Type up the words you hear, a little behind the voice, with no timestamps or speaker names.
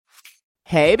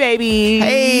Hey, babies.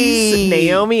 Hey.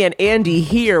 Naomi and Andy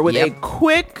here with a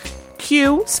quick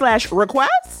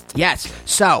Q/request. Yes.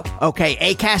 So, okay,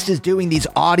 Acast is doing these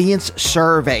audience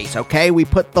surveys, okay? We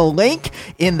put the link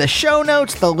in the show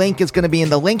notes. The link is going to be in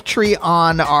the link tree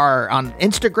on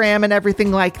Instagram and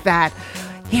everything like that.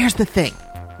 Here's the thing,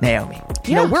 Naomi.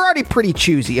 You know, we're already pretty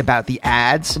choosy about the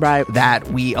ads that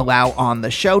we allow on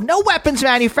the show. No weapons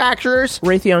manufacturers.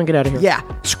 Raytheon, get out of here. Yeah,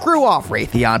 screw off,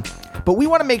 Raytheon. But we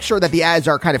want to make sure that the ads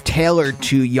are kind of tailored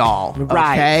to y'all,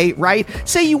 okay? Right?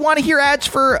 Say you want to hear ads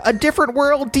for A Different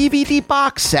World DVD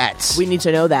box sets. We need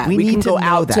to know that. We can go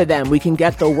out to them. We can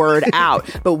get the word out.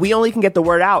 But we only can get the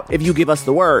word out if you give us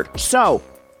the word. So,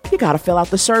 you got to fill out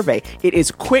the survey. It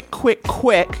is quick,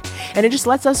 and it just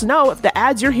lets us know if the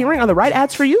ads you're hearing are the right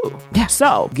ads for you. Yeah.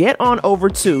 So, get on over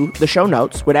to the show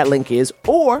notes where that link is,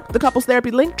 or the Couples Therapy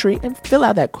link tree, and fill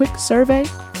out that quick survey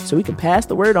so we can pass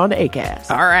the word on to Acast.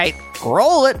 All right,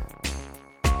 roll it.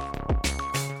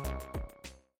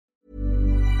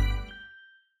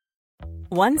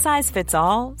 One size fits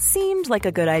all seemed like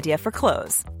a good idea for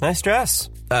clothes. Nice dress.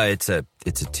 It's a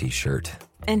t-shirt.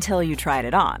 Until you tried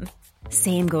it on.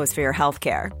 Same goes for your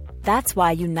healthcare. That's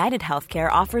why United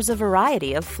Healthcare offers a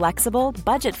variety of flexible,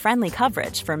 budget-friendly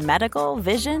coverage for medical,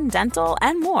 vision, dental,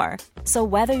 and more. So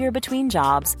whether you're between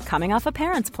jobs, coming off a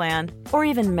parent's plan, or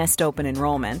even missed open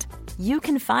enrollment, you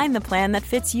can find the plan that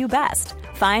fits you best.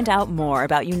 Find out more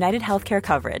about United Healthcare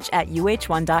coverage at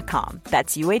uh1.com.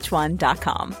 That's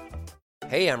uh1.com.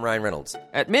 Hey, I'm Ryan Reynolds.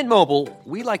 At Mint Mobile,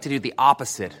 we like to do the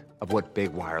opposite of what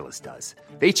Big Wireless does.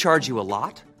 They charge you a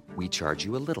lot. We charge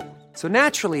you a little. So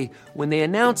naturally, when they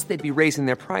announced they'd be raising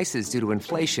their prices due to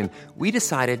inflation, we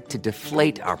decided to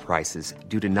deflate our prices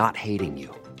due to not hating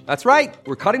you. That's right.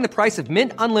 We're cutting the price of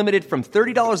Mint Unlimited from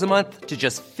 $30 a month to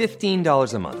just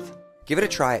 $15 a month. Give it a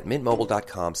try at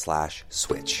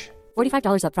mintmobile.com/switch.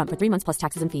 $45 up front for 3 months plus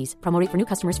taxes and fees. Promo rate for new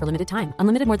customers for limited time.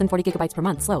 Unlimited more than 40 gigabytes per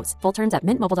month. Slows full terms at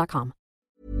mintmobile.com.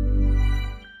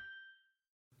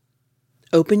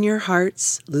 Open your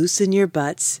hearts, loosen your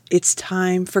butts. It's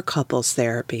time for couples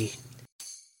therapy.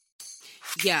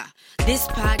 Yeah, this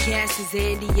podcast is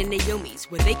Andy and Naomi's,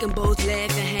 where they can both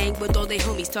laugh and hang with all their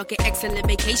homies, talking excellent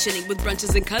vacationing with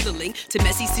brunches and cuddling, to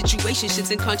messy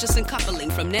situationships and conscious and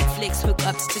coupling, from Netflix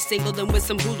hookups to single them with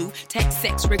some Hulu, tech,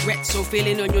 sex, regrets, or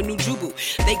feeling on your new jubu.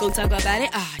 They gon' talk about it,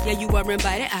 yeah, you are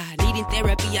invited, needing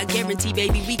therapy, I guarantee,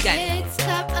 baby, we got it. It's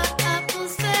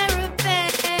couples therapy.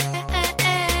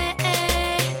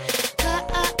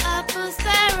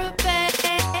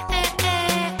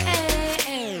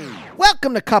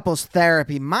 Welcome to Couples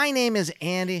Therapy. My name is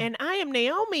Andy. And I am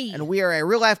Naomi. And we are a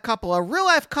real-life couple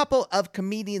of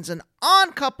comedians. And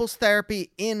on Couples Therapy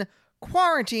in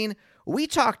quarantine, we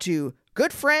talk to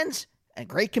good friends and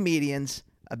great comedians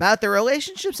about their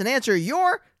relationships and answer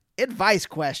your advice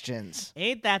questions.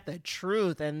 Ain't that the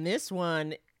truth? And this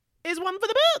one is one for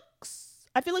the books.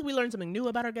 I feel like we learned something new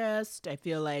about our guest. I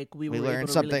feel like we were learned able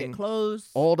to something really get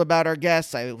close. Old about our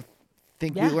guests. I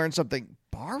think we learned something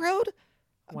borrowed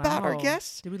about our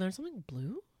guests. Did we learn something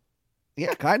blue?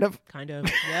 Yeah, kind of.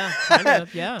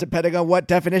 Yeah. Depending on what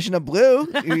definition of blue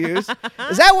you use.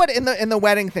 Is that what in the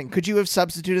wedding thing? Could you have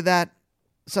substituted that?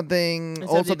 Something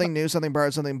old, something new, something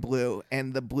borrowed, something blue,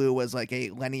 and the blue was like a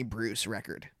Lenny Bruce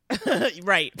record.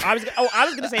 Right. I was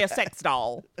going to say a sex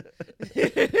doll.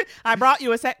 I brought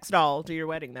you a sex doll to your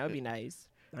wedding. That would be nice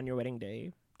on your wedding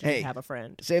day. Hey, have a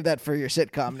friend. Save that for your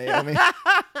sitcom, Naomi.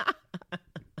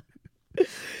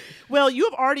 Well, you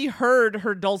have already heard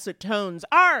her dulcet tones.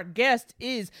 Our guest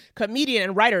is comedian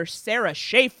and writer Sarah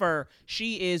Schaefer.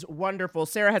 She is wonderful.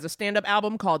 Sarah has a stand-up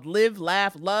album called Live,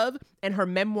 Laugh, Love, and her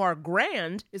memoir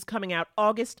Grand is coming out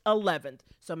August 11th.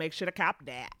 So make sure to cop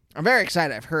that. I'm very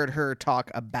excited. I've heard her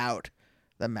talk about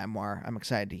the memoir. I'm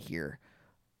excited to hear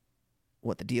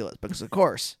what the deal is because, of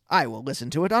course, I will listen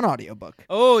to it on audiobook.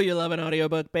 Oh, you love an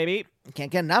audiobook, baby.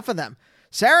 Can't get enough of them.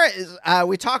 Sarah is,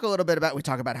 we talk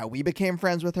about how we became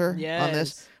friends with her on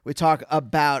this. We talk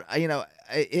about,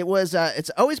 it's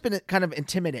always been kind of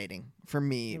intimidating for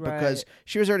me because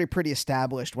she was already pretty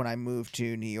established when I moved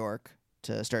to New York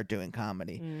to start doing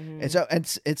comedy. Mm-hmm. And so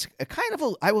it's a kind of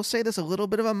I will say this, a little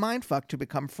bit of a mindfuck to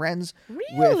become friends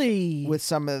with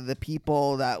some of the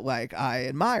people that like I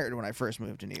admired when I first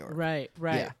moved to New York. Right.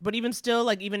 Yeah. But even still,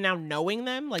 like even now knowing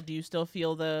them, like do you still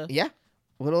feel the... Yeah.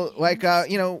 Little like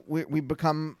we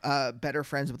become better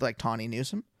friends with like Tawny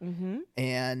Newsome,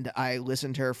 and I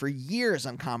listened to her for years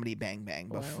on Comedy Bang Bang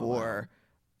before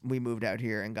we moved out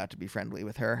here and got to be friendly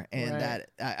with her. And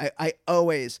that I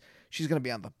always she's gonna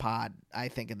be on the pod I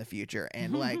think in the future,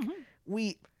 and like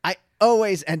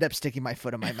always end up sticking my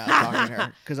foot in my mouth talking to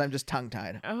her because I'm just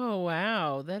tongue-tied. Oh,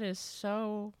 wow. That is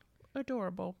so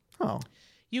adorable. Oh.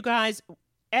 You guys,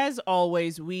 as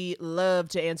always, we love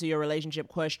to answer your relationship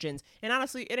questions. And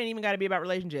honestly, it ain't even got to be about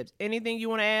relationships. Anything you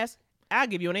want to ask, I'll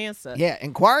give you an answer. Yeah,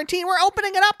 in quarantine, we're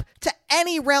opening it up to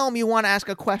any realm you want to ask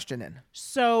a question in.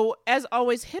 So, as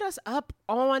always, hit us up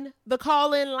on the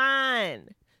call-in line.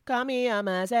 Call me on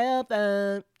my cell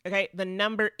phone. Okay, the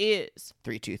number is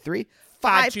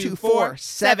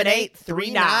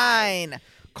 323-524-7839.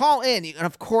 Call in. And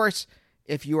of course,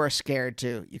 if you are scared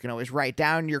to, you can always write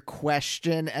down your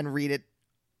question and read it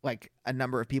like a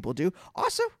number of people do.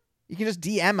 Also, you can just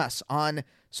DM us on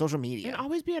social media. And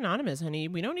always be anonymous, honey.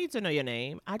 We don't need to know your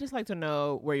name. I just like to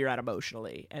know where you're at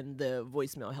emotionally, and the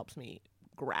voicemail helps me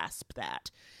grasp that.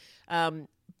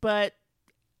 But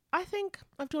I think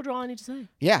I've told you all I need to say.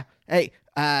 Yeah. Hey,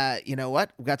 you know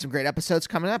what? We've got some great episodes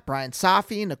coming up. Brian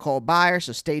Safi, Nicole Byer,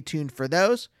 so stay tuned for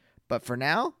those. But for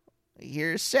now,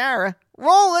 here's Sarah.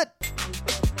 Roll it!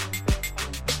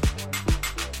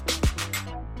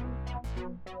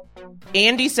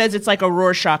 Andy says it's like a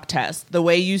Rorschach test. The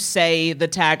way you say the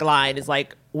tagline is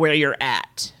like where you're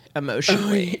at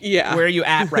emotionally. Yeah. Where are you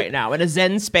at right now? In a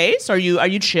Zen space? Are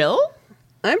you chill?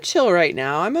 I'm chill right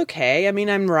now. I'm okay. I mean,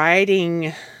 I'm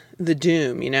riding the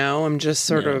doom, I'm just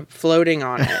sort of floating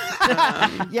on it.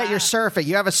 Yeah, you're surfing.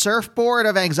 You have a surfboard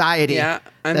of anxiety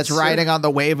that's riding on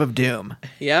the wave of doom.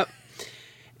 Yep.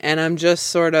 And I'm just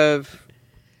sort of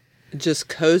just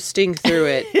coasting through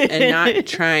it and not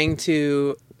trying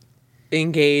to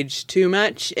engage too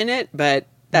much in it, but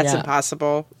that's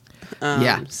impossible.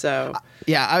 So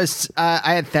I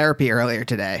had therapy earlier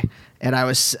today, and I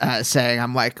was saying,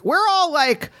 I'm like, we're all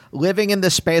like living in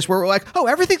this space where we're like, oh,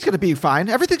 everything's gonna be fine,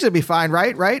 everything's gonna be fine,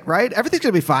 right, everything's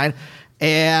gonna be fine,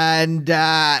 and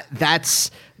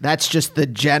that's just the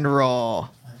general.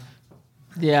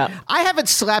 Yeah. I haven't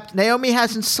slept. Naomi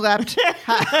hasn't slept.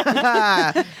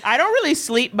 I don't really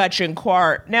sleep much in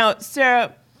quart. Now,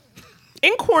 Sarah,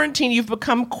 in quarantine, you've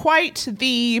become quite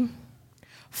the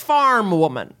farm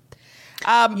woman.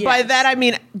 Yes. By that, I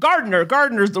mean gardener.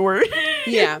 Gardener's the word.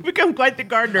 Yeah. You've become quite the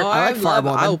gardener. I like farm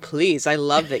woman. Oh, please. I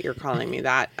love that you're calling me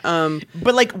that.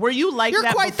 But like, were you like You're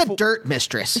that quite before? the dirt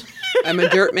mistress. I'm a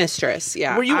dirt mistress.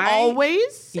 Yeah. Were you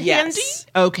always Yes. handy?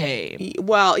 Okay.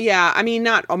 Well, yeah. I mean,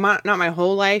 not my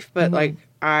whole life, but like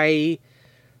I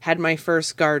had my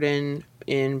first garden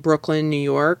in Brooklyn, New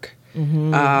York,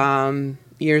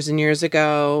 years and years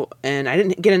ago, and I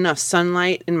didn't get enough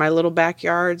sunlight in my little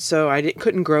backyard, so I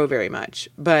couldn't grow very much.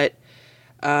 But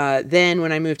then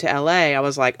when I moved to LA, I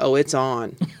was like, oh, it's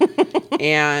on.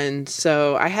 And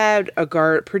so I had a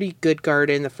pretty good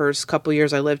garden the first couple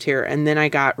years I lived here, and then I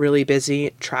got really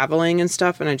busy traveling and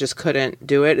stuff, and I just couldn't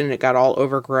do it, and it got all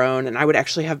overgrown, and I would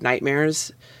actually have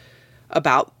nightmares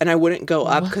and I wouldn't go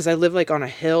up because I live like on a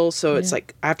hill, so it's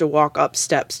like I have to walk up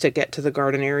steps to get to the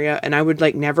garden area, and I would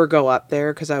like never go up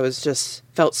there because I was just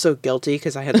felt so guilty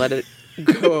because I had let it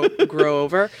grow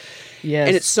over. Yes.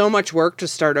 And it's so much work to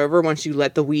start over once you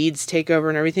let the weeds take over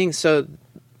and everything. So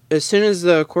as soon as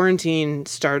the quarantine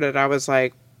started, I was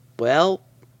like, well,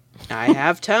 I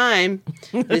have time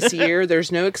this year.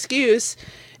 There's no excuse.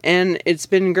 And it's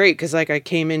been great because like I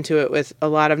came into it with a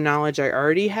lot of knowledge I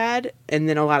already had and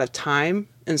then a lot of time.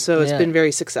 And so it's been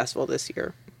very successful this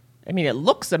year. I mean, it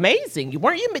looks amazing.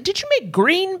 Did you make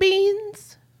green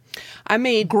beans?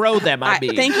 Grow them.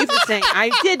 Thank you for saying.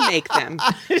 I did make them.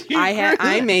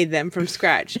 I made them from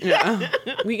scratch.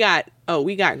 We got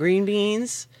green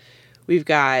beans. We've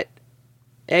got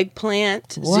eggplant,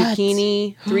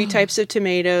 zucchini, 3 types of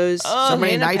tomatoes, so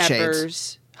many banana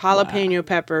nightshades. Jalapeno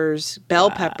peppers, bell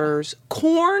peppers,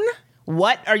 corn.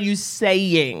 What are you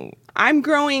saying? I'm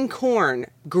growing corn,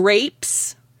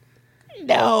 grapes.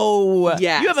 No.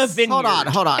 Yes. You have a vineyard.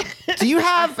 Hold on. Do you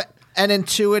have an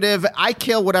intuitive, I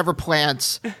kill whatever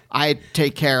plants I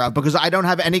take care of because I don't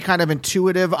have any kind of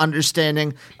intuitive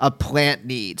understanding of plant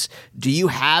needs. Do you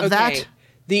have that?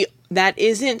 That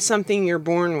isn't something you're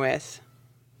born with.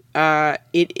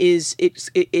 It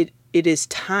is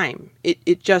time.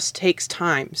 It just takes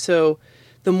time. So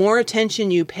the more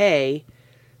attention you pay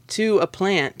to a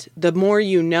plant, the more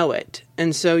you know it.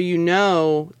 And so you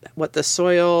know what the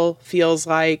soil feels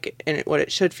like and what it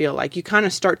should feel like. You kind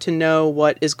of start to know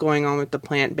what is going on with the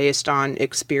plant based on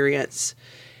experience.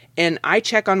 And I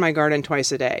check on my garden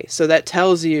twice a day. So that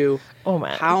tells you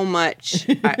how much.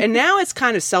 And now it's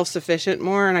kind of self-sufficient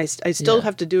more. And I still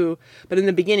have to do. But in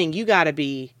the beginning, you got to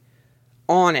be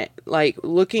on it, like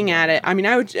looking at it. I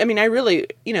really,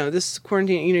 this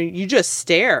quarantine, you just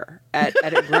stare at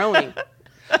it growing.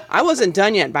 I wasn't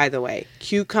done yet, by the way.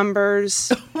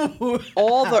 Cucumbers,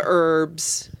 all the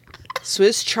herbs,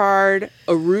 Swiss chard,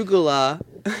 arugula,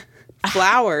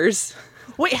 flowers.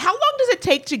 Wait, how long does it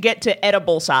take to get to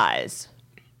edible size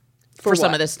for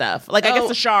some of this stuff? Like, I guess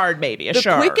a shard, maybe the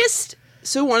shard. Quickest.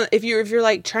 So if you're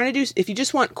like trying to do, if you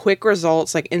just want quick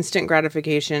results, like instant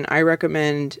gratification, I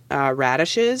recommend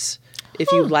radishes.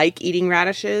 If you like eating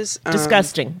radishes,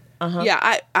 disgusting.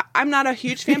 Yeah, I'm not a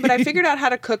huge fan, but I figured out how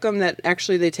to cook them that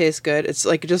actually they taste good. It's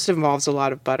like it just involves a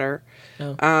lot of butter,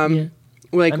 like I'm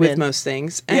with in. most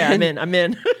things. Yeah, I'm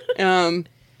in.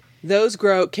 Those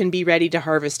can be ready to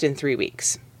harvest in 3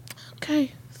 weeks.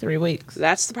 Okay, 3 weeks.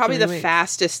 That's probably the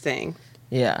fastest thing.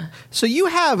 Yeah. So you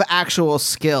have actual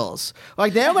skills.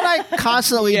 Like, Dan and I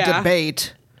constantly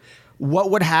debate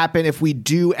what would happen if we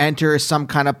do enter some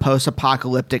kind of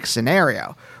post-apocalyptic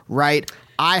scenario, right?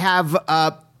 I have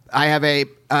a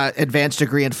advanced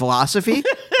degree in philosophy.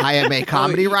 I am a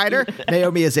comedy writer.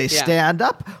 Naomi is a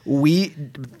stand-up.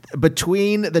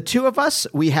 Between the two of us,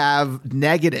 we have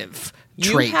negative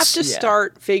traits. You have to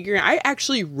start figuring. I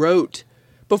actually wrote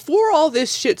before all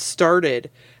this shit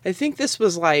started. I think this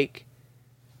was like,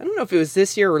 I don't know if it was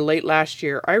this year or late last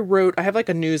year. I have like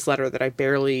a newsletter that I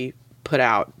barely put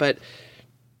out, but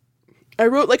I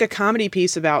wrote like a comedy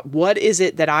piece about what is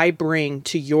it that I bring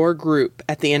to your group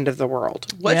at the end of the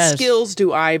world? What skills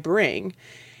do I bring?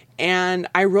 And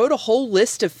I wrote a whole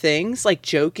list of things, like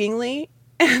jokingly,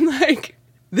 and like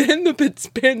then the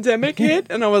pandemic hit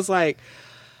and I was like,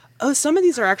 oh, some of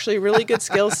these are actually really good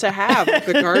skills to have, like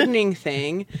the gardening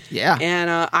thing. Yeah. And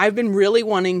I've been really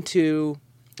wanting to,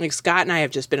 like Scott and I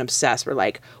have just been obsessed. We're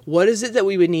like, what is it that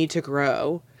we would need to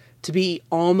grow to be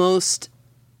almost,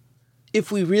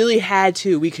 if we really had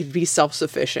to, we could be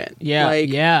self-sufficient.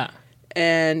 Yeah.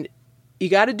 And you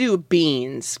got to do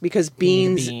beans because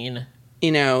beans,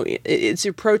 you know, it's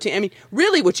your protein. I mean,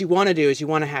 really what you want to do is you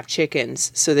want to have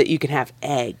chickens so that you can have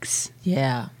eggs.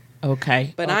 Yeah.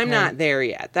 Okay. But I'm not there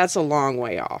yet. That's a long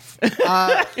way off.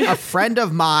 A friend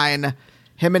of mine,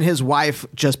 him and his wife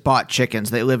just bought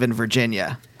chickens. They live in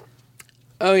Virginia.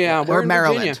 Oh, yeah. Or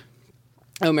Maryland. Virginia?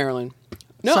 Oh, Maryland.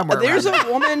 No, Somewhere there's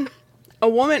around a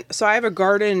woman. So I have a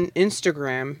garden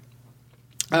Instagram.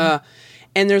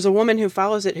 And there's a woman who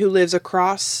follows it who lives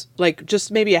across, like,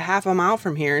 just maybe a half a mile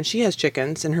from here. And she has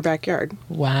chickens in her backyard.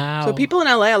 Wow. So people in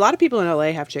LA, a lot of people in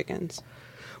LA have chickens.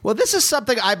 Well, this is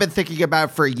something I've been thinking about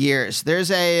for years. There's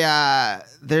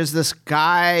this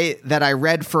guy that I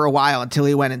read for a while until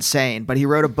he went insane, but he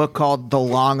wrote a book called The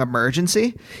Long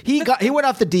Emergency. He went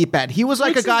off the deep end. He was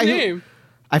like What's a guy his name?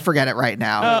 I forget it right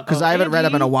now because I haven't read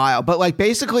him in a while. But like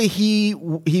basically, he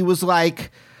was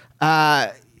like.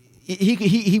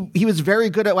 He was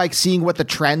very good at like seeing what the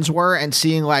trends were and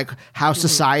seeing like how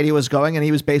society was going, and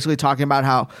he was basically talking about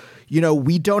how, you know,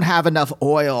 we don't have enough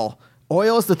oil.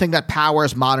 Oil is the thing that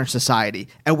powers modern society,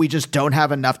 and we just don't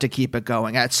have enough to keep it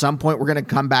going. At some point, we're going to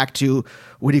come back to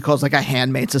what he calls like a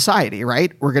handmade society,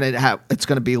 right? We're going to have, it's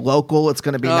going to be local. It's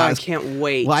going to be I can't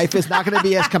wait. Life is not going to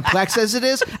be as complex as it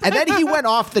is. And then he went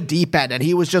off the deep end, and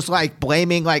he was just like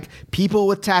blaming like people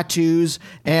with tattoos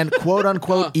and quote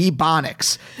unquote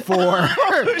ebonics for.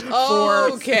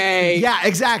 Okay. Yeah,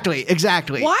 exactly.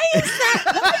 Why does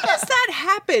that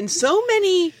happen? So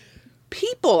many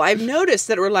people I've noticed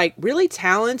that were like really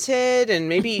talented and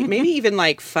maybe even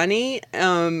like funny,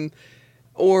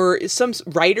 or some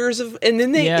writers and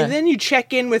then you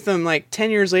check in with them like 10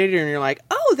 years later and you're like,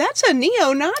 oh, that's a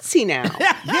neo-Nazi now.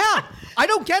 Yeah. I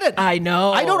don't get it. I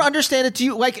know. I don't understand it. Do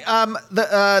you like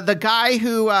the guy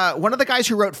who one of the guys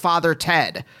who wrote Father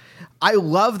Ted? I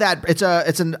love that.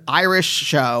 It's an Irish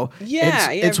show. Yeah,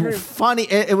 it's funny.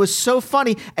 It was so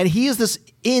funny, and he is this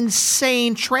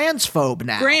insane transphobe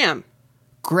now.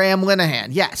 Graham Linehan.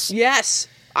 Yes.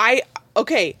 I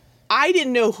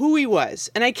didn't know who he was,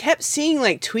 and I kept seeing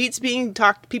like tweets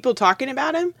people talking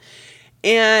about him,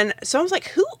 and so I was like,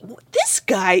 "Who? This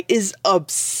guy is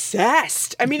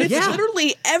obsessed." I mean, it's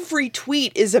literally every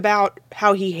tweet is about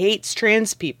how he hates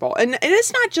trans people, and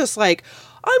it's not just like,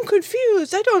 "I'm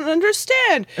confused, I don't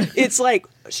understand." It's like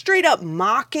straight up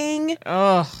mocking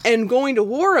and going to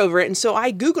war over it. And so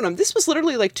I Googled him. This was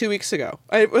literally like 2 weeks ago.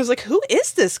 I was like, who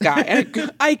is this guy?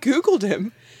 And I Googled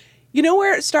him. You know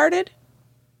where it started?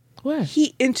 Where?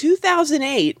 In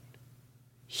 2008,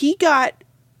 he got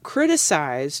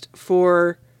criticized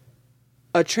for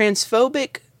a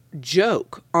transphobic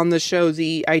joke on the show,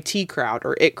 the IT Crowd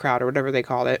or It Crowd or whatever they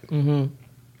called it. Mm-hmm.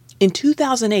 In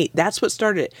 2008, that's what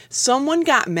started it. Someone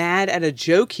got mad at a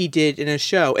joke he did in a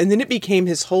show, and then it became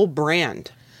his whole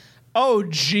brand. Oh,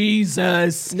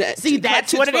 Jesus. See,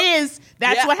 that's what it is.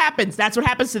 That's what happens. That's what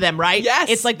happens to them, right? Yes.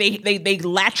 It's like they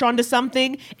latch onto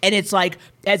something, and it's like,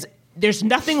 there's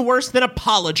nothing worse than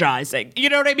apologizing. You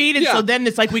know what I mean? And so then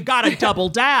it's like, we got to double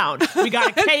down. We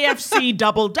got to KFC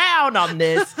double down on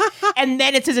this. And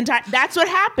then it's his entire, that's what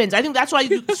happens. I think that's why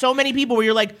so many people where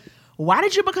you're like, why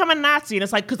did you become a Nazi? And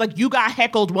it's like, because like you got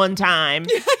heckled one time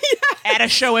at a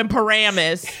show in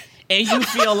Paramus. And you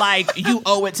feel like you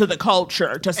owe it to the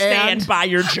culture to stand by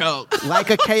your joke. Like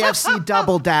a KFC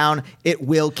double down, it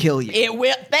will kill you. It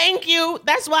will. Thank you.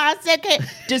 That's why I said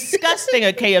disgusting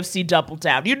a KFC double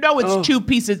down. You know it's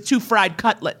two fried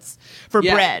cutlets for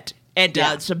bread and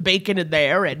some bacon in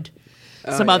there and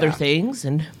some other things.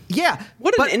 And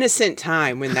what an innocent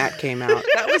time when that came out.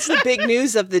 That was the big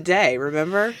news of the day,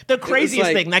 remember? The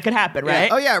craziest thing that could happen, right?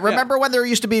 Oh, yeah. Remember when there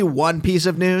used to be one piece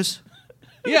of news?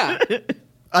 Yeah.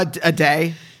 A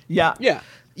day? Yeah.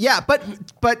 But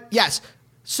yes.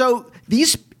 So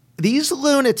these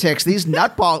lunatics, these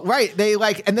nutballs, right? They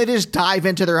and they just dive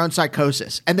into their own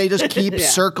psychosis, and they just keep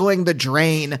circling the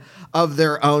drain of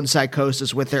their own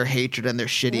psychosis with their hatred and their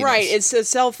shittiness. Right. It's a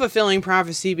self-fulfilling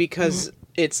prophecy because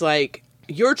it's like,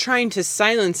 you're trying to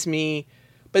silence me,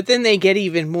 but then they get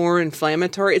even more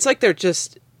inflammatory. It's like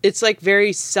it's like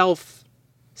very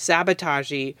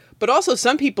self-sabotagey, but also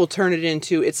some people turn it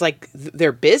into, it's like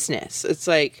their business. It's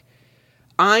like,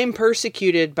 I'm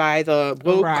persecuted by the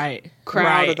woke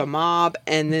crowd or the mob,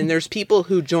 and then there's people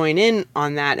who join in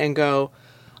on that and go,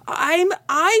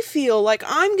 I feel like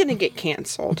I'm going to get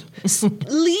canceled.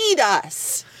 Lead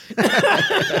us.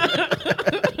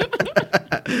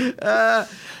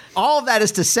 All of that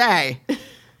is to say,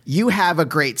 you have a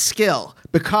great skill,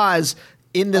 because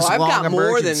in this long emergency, I've got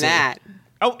more than that.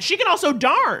 Oh, she can also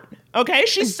darn. Okay,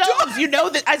 she sews. You know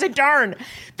that I said darn.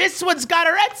 This one's got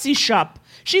her Etsy shop.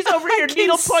 She's over here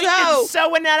needlepoint and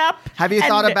sewing that up. Have you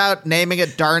thought about naming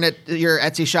it "Darn It"? Your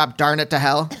Etsy shop, "Darn It to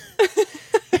Hell"?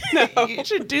 No. You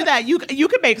should do that. You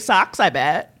could make socks, I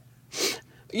bet.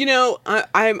 You know,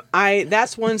 I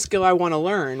that's one skill I want to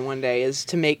learn one day, is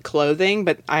to make clothing,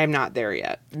 but I am not there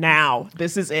yet. Now,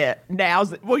 this is it.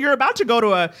 Well, you're about to go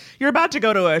to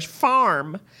a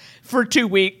farm for 2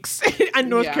 weeks in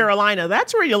North Carolina.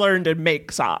 That's where you learn to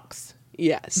make socks.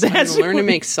 Yes, I'm going to learn to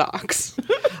make socks.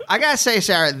 I gotta say,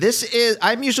 Sarah,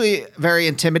 I'm usually very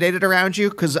intimidated around you,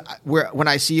 because when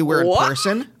I see you, we're in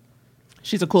person.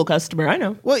 She's a cool customer, I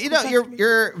know. Well,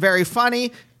 you're very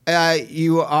funny.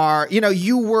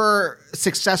 You were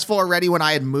successful already when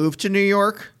I had moved to New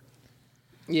York.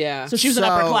 Yeah. So she was an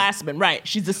upperclassman, right?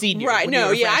 She's a senior. Right.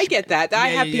 No, I get that. I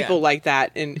have people like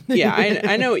that, and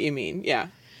I know what you mean. Yeah.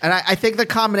 And I think the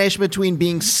combination between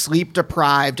being sleep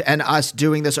deprived and us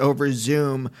doing this over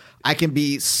Zoom, I can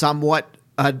be somewhat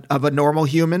of a normal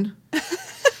human.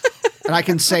 And I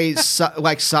can say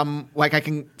I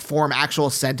can form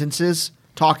actual sentences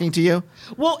talking to you.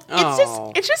 Well,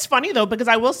 it's just funny though, because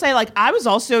I will say, like, I was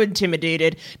also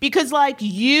intimidated because, like,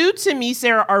 you to me,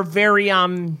 Sarah, are very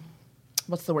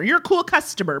what's the word? You're a cool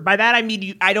customer. By that I mean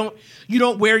you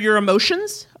don't wear your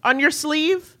emotions on your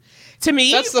sleeve. To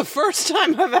me, that's the first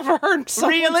time I've ever heard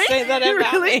someone say that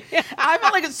about me. I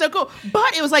felt like it's so cool,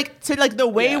 but it was like, to like the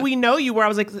way we know you, where I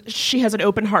was like, she has an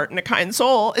open heart and a kind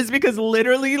soul, is because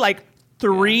literally like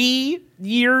 3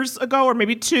 years ago, or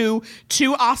maybe two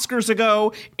Oscars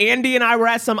ago, Andy and I were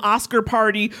at some Oscar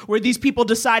party where these people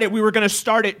decided we were going to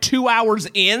start at 2 hours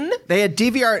in. They had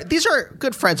DVR. These are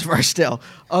good friends of ours still.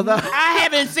 Although I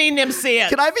haven't seen them since.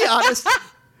 Can I be honest?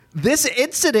 This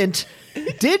incident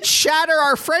did shatter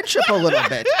our friendship a little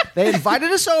bit. They invited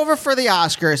us over for the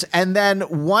Oscars, and then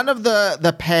one of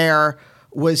the pair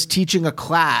was teaching a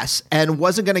class and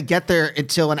wasn't going to get there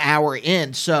until an hour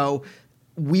in. So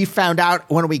we found out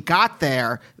when we got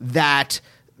there that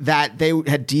they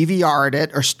had DVR'd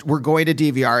it, or were going to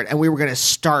DVR it, and we were going to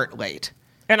start late.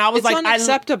 And I was it's like,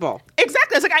 unacceptable.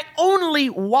 Exactly. I was like, I only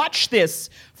watch this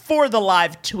for the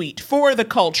live tweet, for the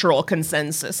cultural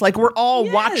consensus. Like, we're all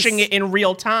watching it in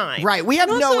real time. Right. We have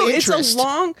no interest.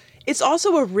 It's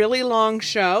also a really long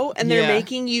show, and they're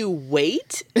making you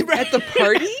wait at the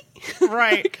party.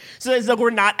 Right. So it's like we're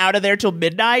not out of there till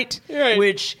midnight. Right.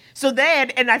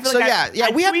 And I feel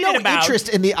like we have no interest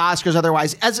in the Oscars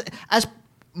otherwise. As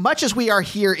much as we are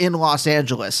here in Los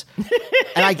Angeles,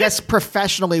 and I guess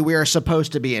professionally we are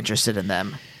supposed to be interested in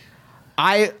them.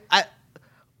 I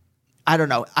don't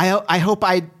know. I hope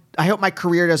my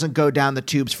career doesn't go down the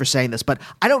tubes for saying this, but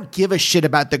I don't give a shit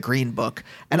about the Green Book,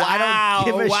 and I don't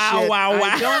give a shit.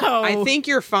 I think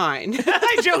you're fine.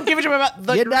 I don't give a shit about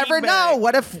the. You Green never Book. know.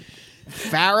 What if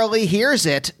Farrelly hears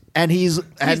it, and he's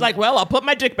like, well, I'll put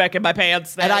my dick back in my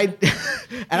pants then.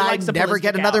 And I never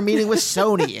get another meeting with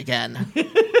Sony again.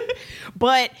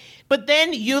 But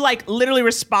then you like literally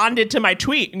responded to my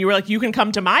tweet and you were like, you can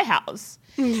come to my house.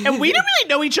 And we didn't really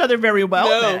know each other very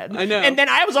well then. I know. And then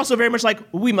I was also very much like,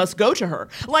 we must go to her.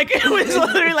 Like, it was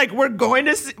literally like, we're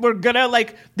gonna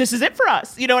like, this is it for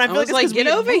us. You know, and I feel was like, get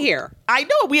over here. I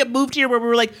know. We had moved here where we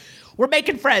were like, we're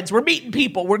making friends. We're meeting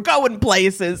people. We're going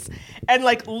places. And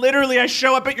like, literally, I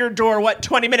show up at your door,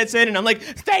 20 minutes in, and I'm like,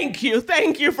 thank you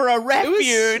for a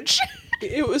refuge.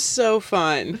 It was so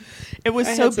fun. It was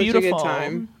I so had such a beautiful. good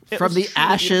time. From the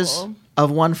ashes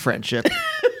of one friendship,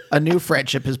 a new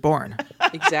friendship is born.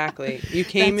 Exactly. You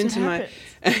came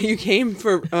you came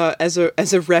for as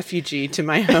a refugee to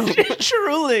my home.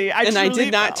 Truly, I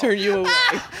did not turn you away.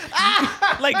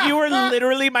 Like, you were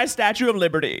literally my Statue of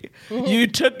Liberty. You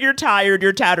took your tired,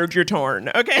 you're tattered, you're torn.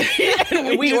 Okay,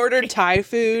 and we ordered Thai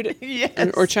food,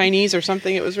 or Chinese or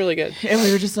something. It was really good. And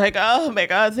we were just like, oh my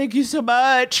God, thank you so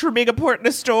much for being a port in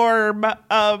a storm.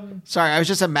 Sorry, I was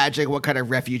just imagining what kind of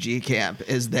refugee camp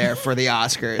is there for the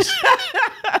Oscars.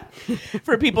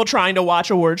 For people trying to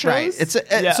watch award shows. Right.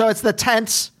 So it's the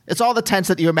tents. It's all the tents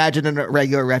that you imagine in a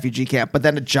regular refugee camp, but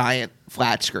then a giant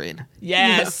flat screen.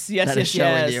 Yes.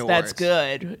 That's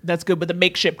good. That's good with a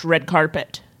makeshift red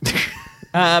carpet.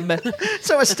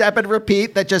 So a step and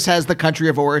repeat that just has the country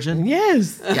of origin.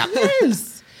 Yes. Yeah.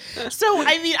 Yes. So,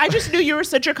 I mean, I just knew you were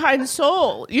such a kind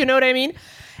soul. You know what I mean?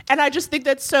 And I just think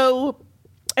that's so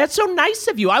nice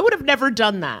of you. I would have never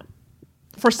done that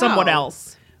for someone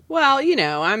else. Well, you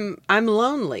know, I'm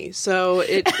lonely, so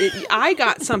I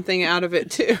got something out of it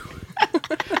too.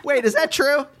 Wait, is that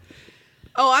true?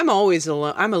 Oh, I'm always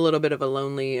alone. I'm a little bit of a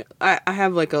lonely. I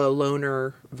have like a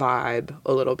loner vibe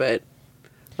a little bit.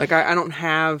 Like I don't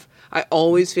have. I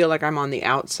always feel like I'm on the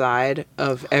outside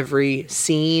of every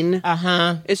scene.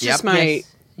 It's just my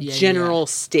general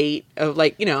state of,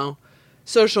 like, you know,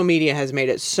 social media has made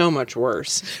it so much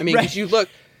worse. I mean, because you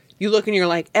look and you're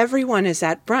like, everyone is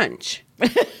at brunch.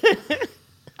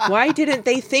 Why didn't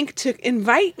they think to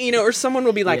invite me? You know, or someone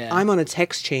will be like, I'm on a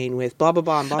text chain with blah, blah,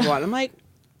 blah, and blah, blah. And I'm like,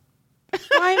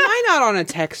 why am I not on a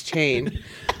text chain?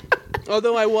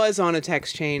 Although I was on a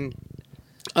text chain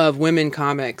of women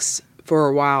comics for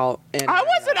a while. And I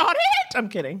wasn't on it. I'm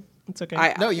kidding. It's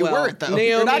okay. No, you weren't, though. Naomi,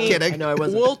 you're not kidding. No, I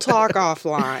wasn't. We'll talk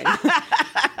offline.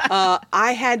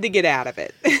 I had to get out of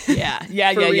it.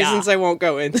 For reasons I won't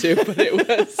go into, but it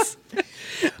was...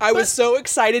 I was so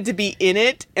excited to be in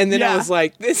it, and then I was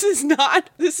like, this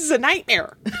is a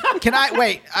nightmare. Can I,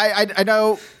 wait, I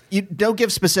know you don't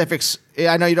give specifics.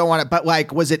 I know you don't want it, but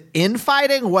like, was it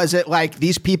infighting? Was it like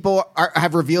these people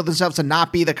have revealed themselves to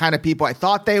not be the kind of people I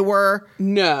thought they were?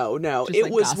 No.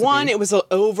 It was gossipy. It was an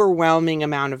overwhelming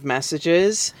amount of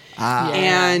messages.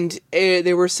 And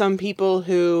there were some people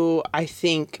who I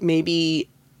think maybe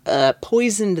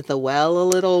poisoned the well a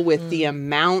little with the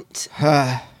amount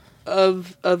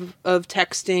of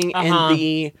texting and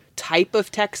the type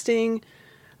of texting.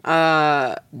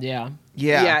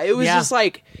 It was just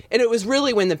like, and it was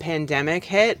really when the pandemic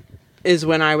hit is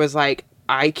when I was like,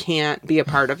 I can't be a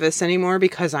part of this anymore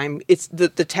because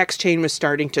the text chain was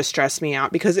starting to stress me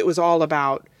out because it was all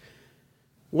about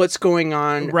what's going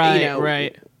on. Right, you know,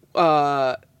 right.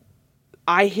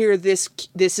 I hear this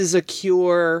is a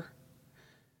cure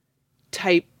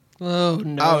type. Oh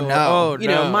no! You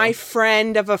know, my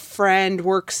friend of a friend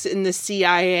works in the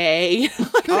CIA.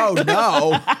 Oh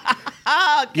no!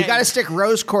 Okay. You got to stick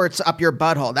rose quartz up your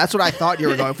butthole. That's what I thought you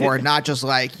were going for, not just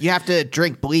like you have to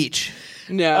drink bleach.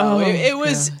 No, it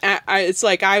was. It's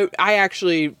like I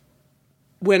actually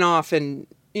went off and,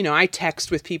 you know, I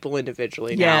text with people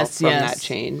individually now from that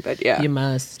chain. But yeah, you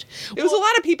must. It was a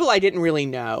lot of people I didn't really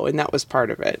know, and that was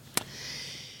part of it.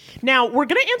 Now, we're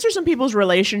going to answer some people's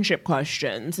relationship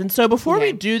questions. And so before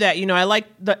we do that, you know, I like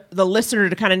the listener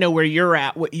to kind of know where you're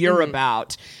at, what you're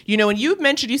about. You know, and you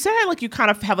mentioned, you said like you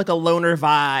kind of have like a loner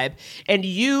vibe, and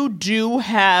you do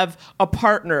have a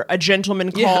partner, a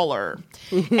gentleman caller.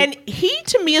 And he,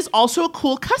 to me, is also a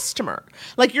cool customer.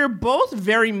 Like, you're both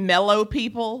very mellow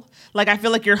people. Like, I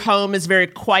feel like your home is very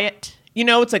quiet. You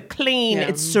know, it's like clean,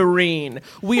 it's serene.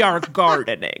 We are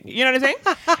gardening. You know what I'm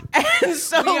saying? And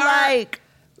so,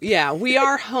 yeah, we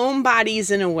are homebodies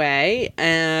in a way.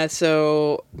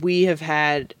 So we have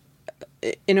had,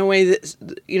 in a way that,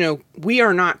 you know, we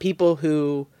are not people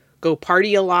who go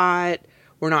party a lot.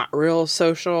 We're not real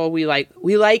social. We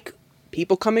like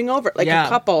people coming over, like a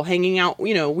couple hanging out.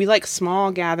 You know, we like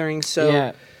small gatherings.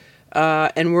 So,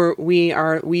 and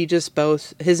we just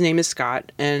both. His name is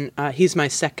Scott, and he's my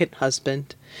second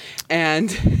husband.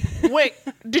 And wait,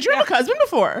 did you have a husband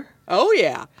before? Oh,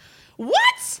 yeah.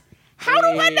 What? How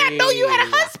do I not know you had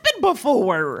a husband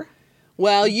before?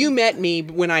 Well, you met me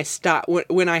when I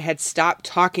had stopped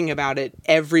talking about it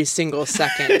every single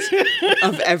second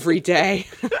of every day.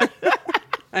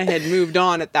 I had moved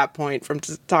on at that point from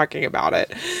just talking about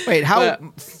it. Wait,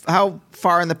 how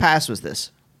far in the past was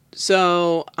this?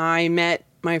 So I met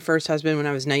my first husband when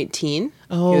I was 19.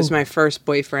 Oh. He was my first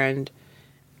boyfriend,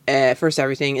 first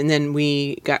everything. And then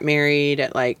we got married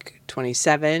at like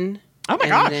 27. Oh my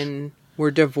gosh. And then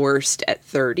we're divorced at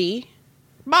 30.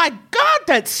 My God,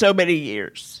 that's so many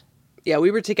years. Yeah,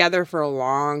 we were together for a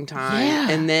long time. Yeah.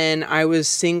 And then I was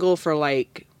single for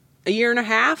like a year and a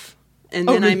half. And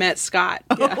then I met Scott.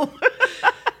 Yeah.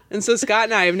 And so Scott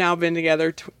and I have now been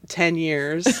together 10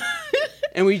 years.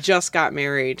 And we just got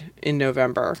married in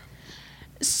November.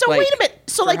 So wait a minute.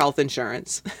 So for health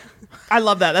insurance. I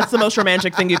love that. That's the most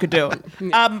romantic thing you could do.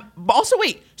 Also,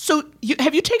 wait. So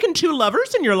have you taken 2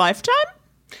 lovers in your lifetime?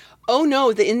 Oh, no.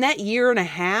 In that year and a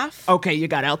half. Okay, you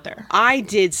got out there. I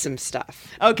did some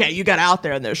stuff. Okay, you got out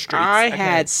there in those streets. I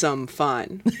had some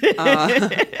fun.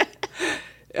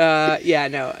 Yeah,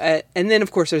 no. And then,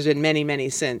 of course, there's been many, many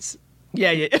since.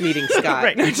 Yeah. Meeting Scott.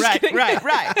 right.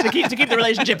 To keep the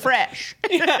relationship fresh.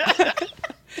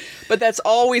 But that's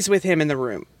always with him in the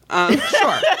room.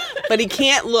 Sure. But he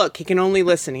can't look. He can only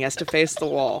listen. He has to face the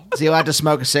wall. Is he allowed to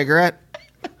smoke a cigarette?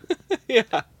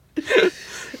 Yeah.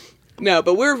 No,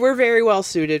 but we're very well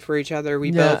suited for each other.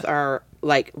 We both are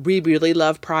we really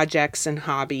love projects and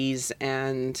hobbies,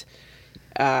 and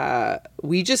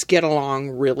we just get along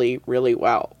really, really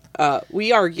well.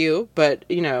 We argue, but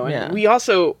and we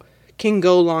also can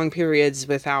go long periods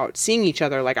without seeing each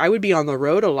other. Like I would be on the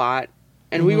road a lot,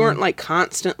 and we weren't like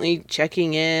constantly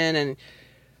checking in,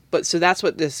 but so that's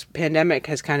what this pandemic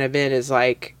has kind of been, is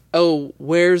like, oh,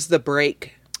 where's the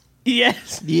break?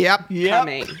 Yes. Yep.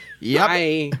 Coming. Yep.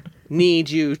 I need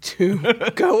you to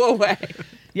go away.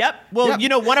 Yep. Well,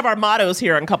 one of our mottos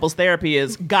here on Couples Therapy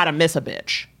is gotta miss a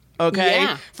bitch. Okay?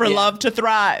 Yeah. For love to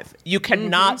thrive. You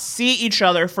cannot see each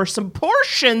other for some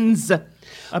portions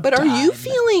of But are you time.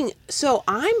 feeling... So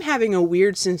I'm having a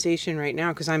weird sensation right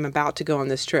now because I'm about to go on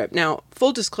this trip. Now,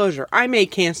 full disclosure, I may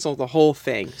cancel the whole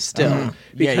thing still.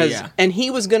 Because and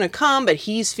he was going to come, but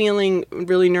he's feeling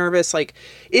really nervous. Like,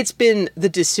 it's been the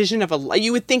decision of a...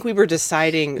 You would think we were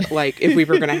deciding, like, if we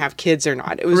were going to have kids or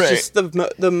not. It was just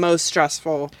the most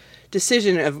stressful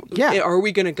decision of, are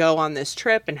we going to go on this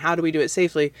trip and how do we do it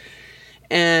safely?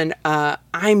 And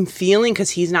I'm feeling, because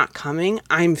he's not coming,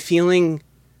 I'm feeling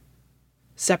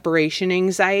separation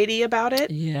anxiety about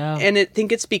it. Yeah. And I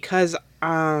think it's because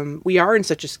we are in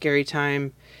such a scary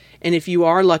time. And if you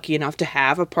are lucky enough to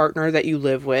have a partner that you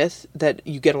live with, that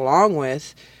you get along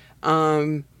with,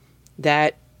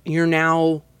 that you're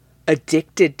now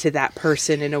addicted to that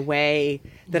person in a way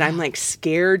that I'm like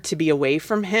scared to be away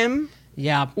from him.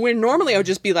 Yeah. When normally I would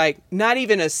just be like, not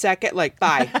even a second, like,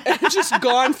 bye. Just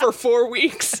gone for 4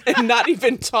 weeks and not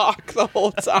even talk the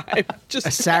whole time. Just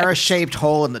A Sarah-shaped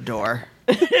hole in the door.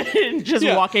 Just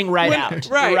walking out.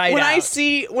 Right. When out. I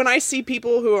see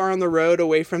people who are on the road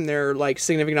away from their like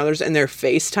significant others and they're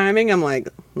FaceTiming, I'm like,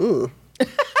 ooh.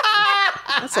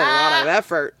 That's a lot of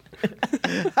effort.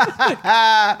 But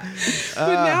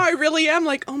now I really am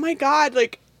like, oh my God,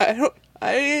 like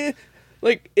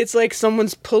it's like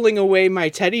someone's pulling away my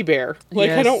teddy bear.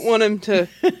 Like I don't want him to.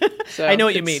 So I know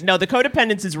what you mean. No, the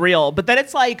codependence is real, but then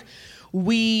it's like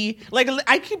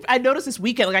I noticed this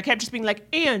weekend, like I kept just being like,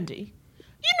 Andy,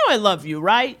 you know I love you,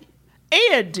 right?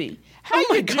 Andy, how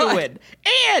you doing?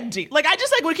 Andy. Like I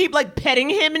just like would keep like petting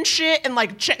him and shit and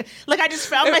like check. Like I just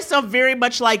found myself very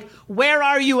much like, where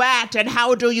are you at and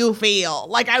how do you feel?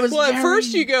 Like I was. Well, at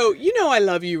first you go, you know I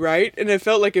love you, right? And it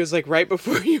felt like it was like right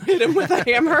before you hit him with a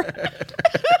hammer.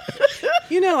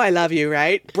 You know I love you,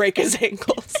 right? Break his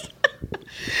ankles.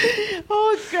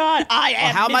 Oh God, I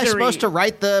am. How am I supposed to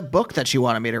write the book that you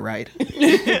wanted me to write?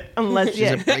 Unless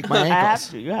you break my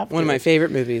ankles. You have to. One of my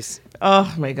favorite movies.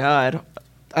 Oh my God.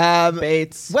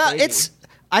 Bates. Well, baby.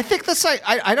 I think this.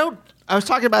 I was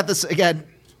talking about this again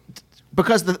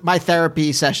because my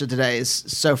therapy session today is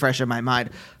so fresh in my mind.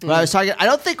 But I was talking. I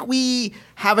don't think we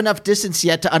have enough distance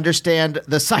yet to understand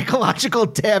the psychological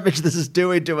damage this is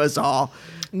doing to us all.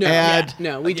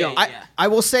 No, we don't. I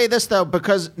will say this though,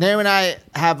 because Naomi and I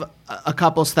have a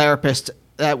couples therapist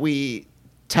that we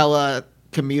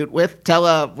telecommute with.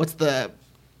 What's the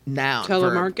noun?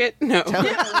 Telemarket? No.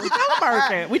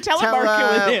 Telemarket. We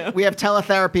telemarket with him. We have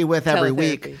teletherapy with every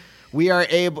week. We are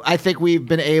able. I think we've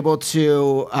been able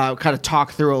to kind of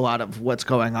talk through a lot of what's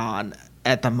going on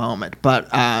at the moment. But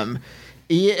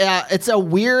yeah, it's a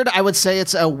weird. I would say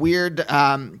it's a weird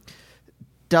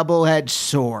double-edged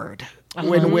sword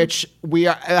in which we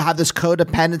have this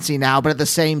codependency now, but at the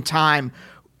same time,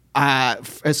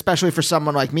 especially for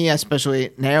someone like me,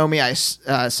 especially Naomi,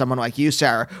 someone like you,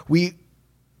 Sarah, we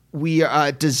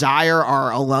desire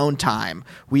our alone time.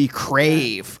 We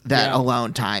crave that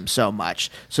alone time so much,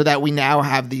 so that we now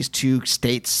have these two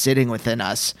states sitting within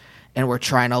us, and we're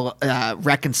trying to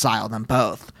reconcile them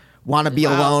both. Want to be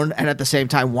alone, and at the same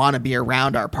time want to be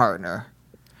around our partner.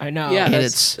 I know. Yeah, And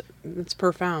it's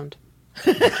profound.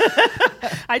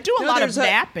 I do a lot of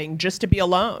napping just to be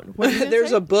alone.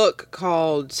 There's a book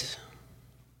called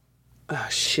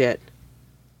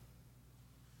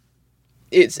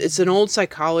It's an old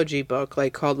psychology book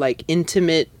called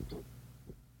Intimate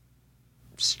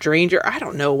Stranger. I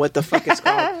don't know what the fuck it's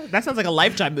called. That sounds like a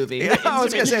Lifetime movie. I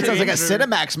was going to say it sounds like a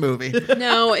Cinemax movie.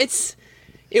 No, it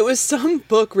was some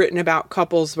book written about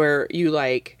couples where you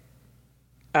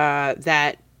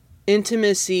that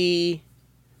intimacy.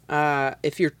 The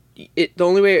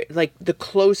only way, the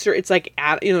closer it's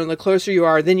the closer you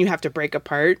are, then you have to break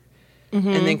apart and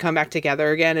then come back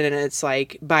together again. And it's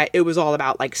it was all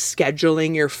about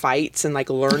scheduling your fights and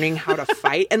learning how to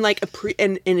fight and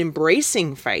and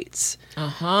embracing fights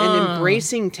and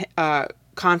embracing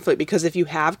conflict, because if you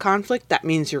have conflict, that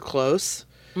means you're close.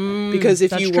 Because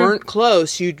if you weren't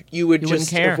close, you would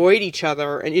just avoid each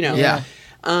other, and Yeah.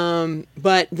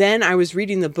 But then I was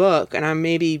reading the book, and I'm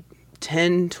maybe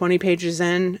 10, 20 pages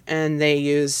in, and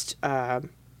they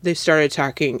started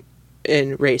talking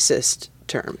in racist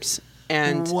terms.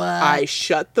 And I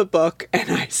shut the book and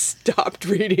I stopped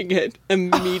reading it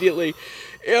immediately.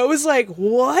 It was like,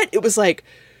 what? It was like,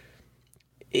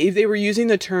 if they were using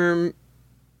the term,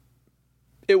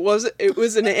 it was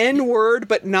an N word,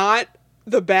 but not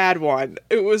the bad one.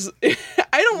 It was, I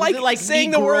don't like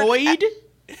saying Negroid? the word.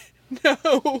 No,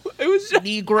 it was just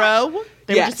Negro.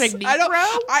 They were just saying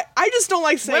Negro. I just don't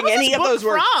like saying any of those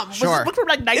words. From? Was this book from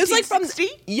 1960?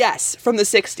 Yes, from the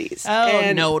 60s. Oh,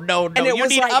 and, no. And it you was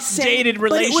need updated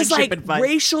relationship advice. But it was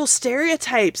racial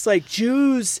stereotypes,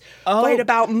 Jews fight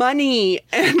about money,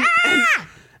 and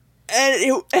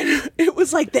it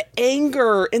was the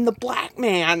anger in the black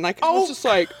man. It was just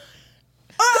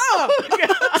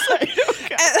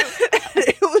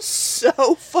it was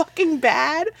so fucking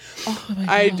bad. Oh my God.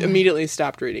 I immediately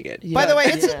stopped reading it. Yeah. By the way,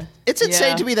 it's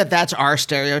insane to me that that's our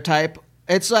stereotype.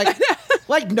 It's like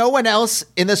no one else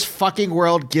in this fucking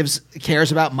world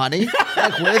cares about money.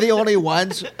 We're the only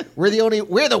ones. We're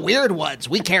the weird ones.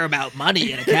 We care about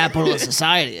money in a capitalist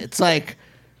society. It's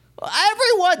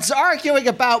everyone's arguing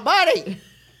about money.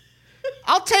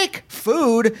 I'll take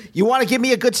food. You want to give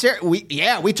me a good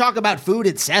we talk about food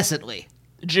incessantly.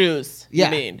 Jews. Yeah.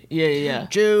 You mean. Yeah.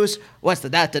 Jews. What's the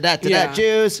that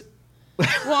Jews?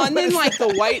 Well, and then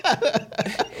the white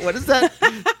what is that?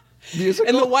 Musical?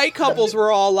 And the white couples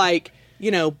were all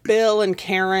Bill and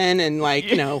Karen, and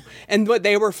and what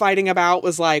they were fighting about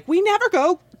was we never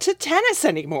go to tennis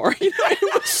anymore.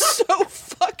 It was so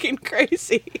fucking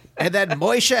crazy. And then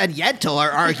Moishe and Yentl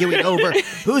are arguing over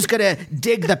who's gonna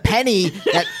dig the penny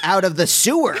out of the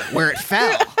sewer where it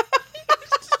fell.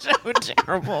 So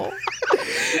terrible.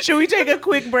 Should we take a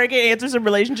quick break and answer some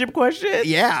relationship questions?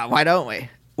 Yeah, why don't we?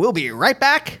 We'll be right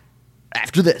back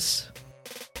after this.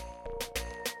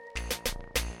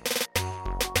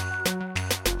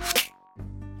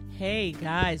 Hey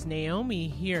guys, Naomi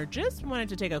here. Just wanted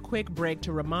to take a quick break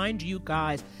to remind you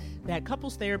guys that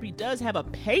Couples Therapy does have a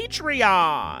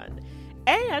Patreon.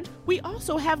 And we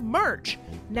also have merch.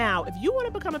 Now, if you want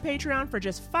to become a Patreon for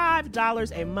just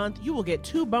 $5 a month, you will get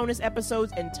 2 bonus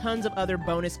episodes and tons of other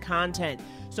bonus content.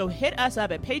 So hit us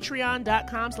up at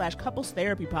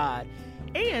patreon.com/couplestherapypod.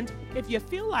 And if you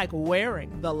feel like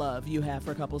wearing the love you have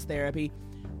for Couples Therapy,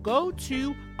 go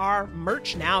to our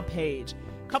Merch Now page.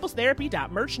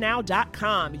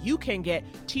 couplestherapy.merchnow.com. You can get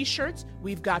t-shirts.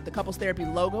 We've got the Couples Therapy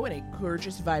logo in a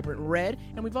gorgeous, vibrant red.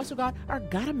 And we've also got our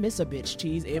Gotta Miss a Bitch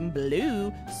tees in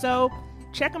blue. So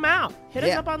check them out. Hit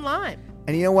us up online.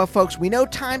 And you know what, folks? We know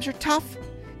times are tough.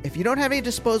 If you don't have any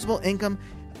disposable income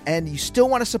and you still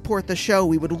want to support the show,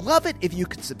 we would love it if you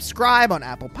could subscribe on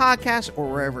Apple Podcasts or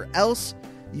wherever else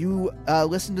you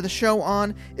listen to the show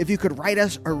on. If you could write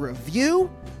us a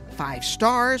review, 5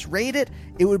 stars, rate it.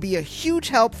 It would be a huge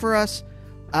help for us.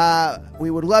 We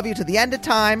would love you to the end of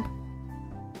time.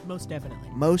 Most definitely.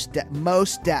 Most deaf.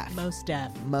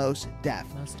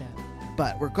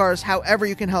 But regardless, however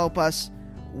you can help us,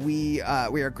 we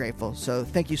are grateful. So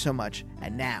thank you so much.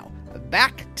 And now,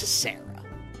 back to Sarah.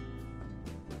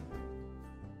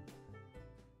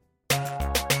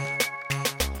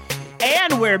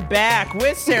 And we're back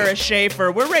with Sarah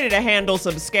Schaefer. We're ready to handle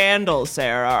some scandals,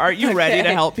 Sarah. Are you ready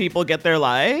to help people get their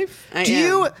life? Do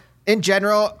you, in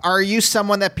general, are you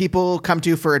someone that people come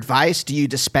to for advice? Do you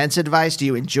dispense advice? Do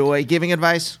you enjoy giving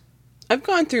advice? I've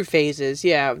gone through phases,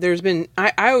 yeah.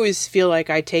 I always feel like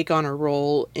I take on a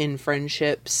role in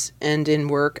friendships and in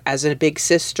work as a big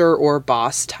sister or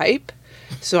boss type.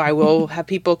 So I will have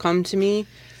people come to me.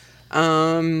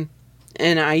 And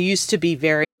I used to be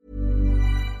very...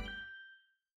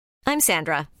 I'm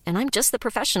Sandra, and I'm just the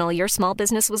professional your small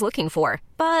business was looking for.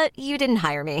 But you didn't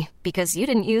hire me because you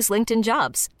didn't use LinkedIn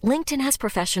Jobs. LinkedIn has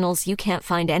professionals you can't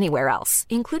find anywhere else,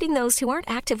 including those who aren't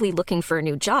actively looking for a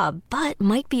new job, but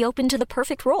might be open to the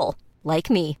perfect role, like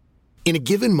me. In a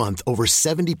given month, over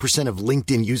 70% of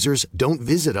LinkedIn users don't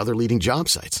visit other leading job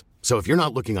sites. So if you're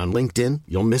not looking on LinkedIn,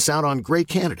 you'll miss out on great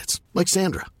candidates, like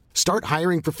Sandra. Start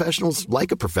hiring professionals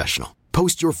like a professional.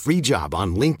 Post your free job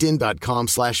on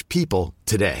linkedin.com/people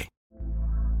today.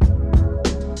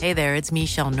 Hey there, it's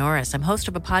Michelle Norris. I'm host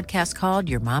of a podcast called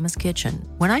Your Mama's Kitchen.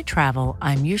 When I travel,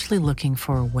 I'm usually looking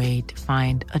for a way to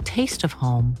find a taste of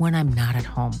home when I'm not at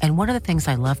home. And one of the things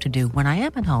I love to do when I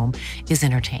am at home is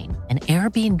entertain. And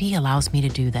Airbnb allows me to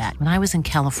do that. When I was in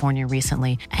California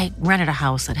recently, I rented a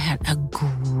house that had a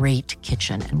great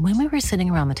kitchen. And when we were sitting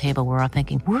around the table, we were all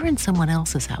thinking, we're in someone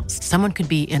else's house. Someone could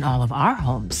be in all of our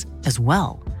homes as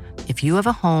well. If you have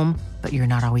a home, but you're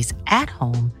not always at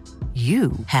home,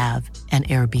 you have an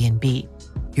Airbnb.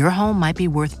 Your home might be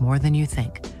worth more than you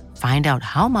think. Find out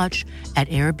how much at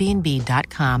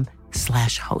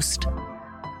airbnb.com/host.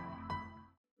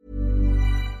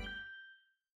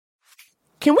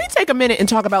 Can we take a minute and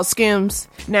talk about Skims?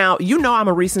 Now, you know I'm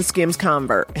a recent Skims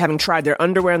convert, having tried their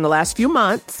underwear in the last few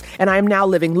months, and I am now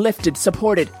living lifted,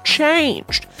 supported,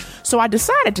 changed. So I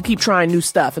decided to keep trying new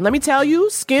stuff. And let me tell you,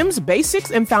 Skims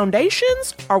basics and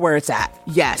foundations are where it's at.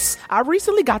 Yes, I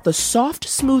recently got the Soft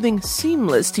Smoothing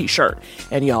Seamless t-shirt.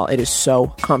 And y'all, it is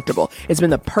so comfortable. It's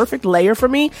been the perfect layer for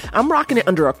me. I'm rocking it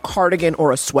under a cardigan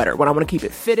or a sweater when I want to keep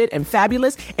it fitted and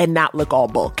fabulous and not look all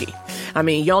bulky. I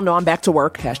mean, y'all know I'm back to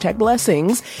work,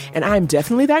 #blessings, and I'm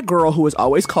definitely that girl who is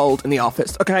always cold in the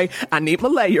office, okay? I need my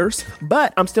layers,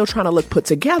 but I'm still trying to look put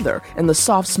together, and the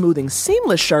Soft Smoothing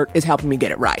Seamless shirt is helping me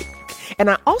get it right. And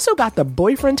I also got the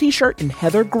boyfriend t-shirt in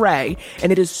heather gray,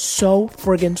 and it is so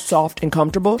friggin' soft and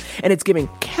comfortable, and it's giving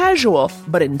casual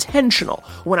but intentional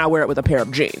when I wear it with a pair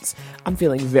of jeans. I'm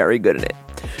feeling very good in it.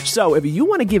 So if you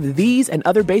want to give these and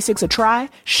other basics a try,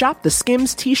 shop the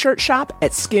Skims t-shirt shop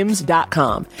at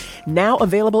skims.com. Now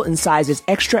available in sizes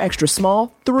extra, extra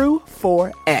small through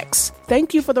 4X.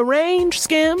 Thank you for the range,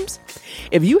 Skims.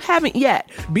 If you haven't yet,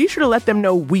 be sure to let them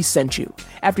know we sent you.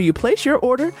 After you place your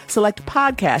order, select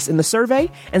podcast in the survey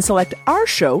and select our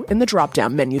show in the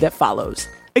drop-down menu that follows.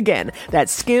 Again,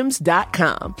 that's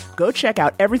skims.com. Go check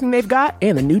out everything they've got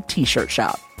and the new t-shirt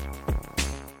shop.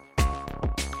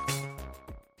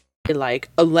 Like,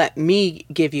 let me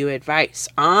give you advice.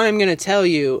 I'm going to tell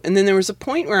you. And then there was a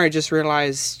point where I just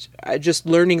realized, just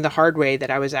learning the hard way, that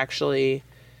I was actually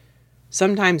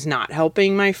sometimes not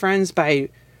helping my friends by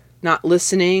not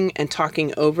listening and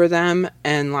talking over them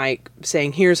and like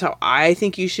saying, here's how I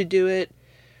think you should do it.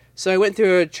 So I went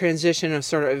through a transition of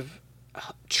sort of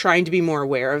trying to be more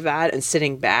aware of that and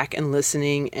sitting back and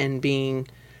listening and being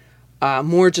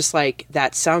more just like,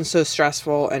 that sounds so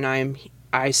stressful and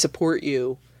I support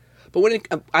you. But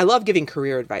I love giving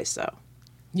career advice, though.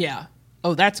 Yeah.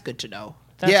 Oh, that's good to know.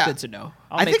 That's good to know.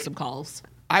 I'll make some calls.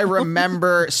 I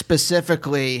remember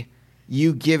specifically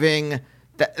you giving...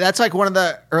 That's like one of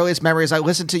the earliest memories. I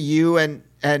listened to you and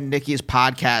Nikki's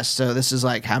podcast. So this is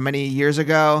like how many years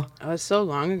ago? Oh, it's so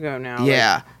long ago now.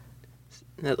 Yeah.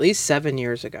 Like, at least 7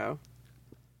 years ago.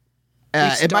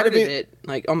 It might have been it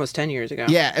like almost 10 years ago.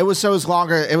 Yeah, it was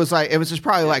longer. It was just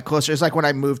probably like closer. It's like when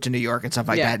I moved to New York and stuff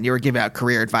like that, and you were giving out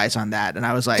career advice on that, and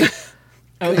I was like,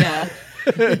 oh yeah,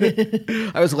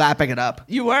 I was lapping it up.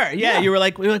 You were, yeah. You were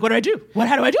like, what do I do?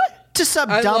 How do I do it? To some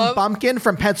dumb bumpkin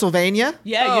from Pennsylvania.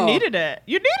 Yeah, you needed it.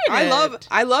 You needed it.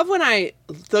 I love when I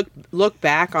look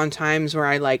back on times where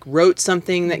I like wrote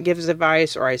something that gives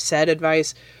advice or I said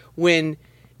advice. When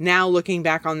now looking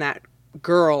back on that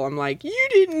girl, I'm like, you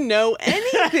didn't know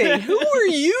anything. Who are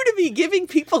you to be giving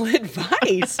people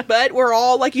advice? But we're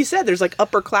all, like you said, there's like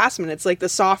upperclassmen. It's like the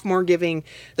sophomore giving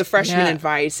the freshman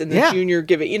advice and the junior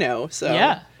giving,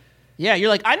 so. Yeah, you're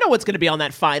like, I know what's going to be on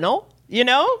that final,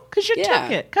 because you took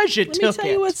it. Let me tell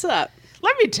you what's up.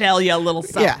 Let me tell you a little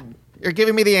something. Yeah, you're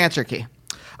giving me the answer key.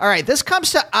 All right, this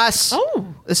comes to us.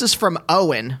 Oh. This is from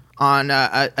Owen on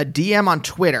a DM on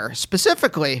Twitter,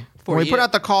 specifically when we put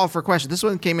out the call for questions. This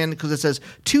one came in because it says,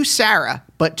 to Sarah,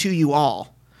 but to you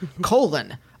all, :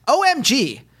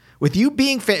 OMG. With you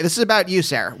being this is about you,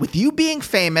 Sarah. With you being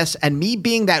famous and me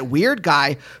being that weird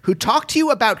guy who talked to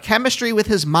you about chemistry with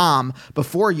his mom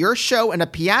before your show in a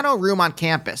piano room on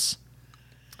campus.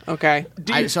 Okay.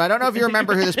 So I don't know if you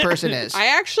remember who this person is. I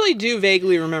actually do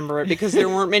vaguely remember it because there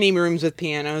weren't many rooms with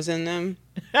pianos in them.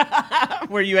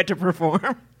 Where you had to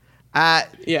perform.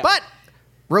 Yeah. But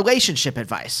relationship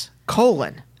advice, :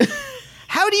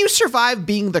 how do you survive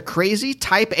being the crazy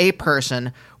type A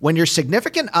person when your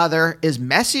significant other is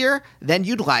messier than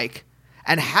you'd like?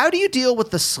 And how do you deal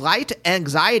with the slight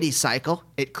anxiety cycle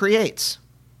it creates?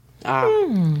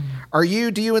 Do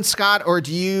you and Scott, or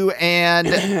do you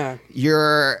and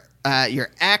your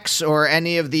ex, or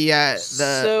any of the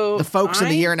folks in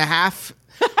the year and a half?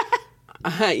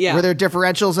 Yeah. Were there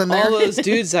differentials in there? All those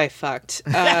dudes I fucked.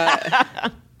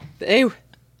 They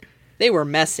were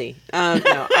messy.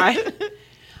 No,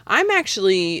 I'm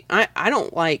actually I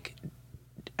don't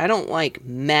like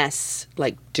mess,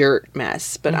 like dirt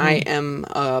mess, but I am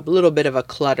a little bit of a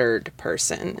cluttered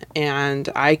person, and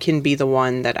I can be the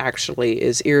one that actually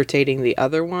is irritating the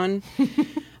other one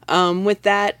with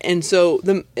that. And so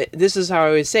this is how I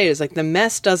always say it, is like the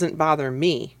mess doesn't bother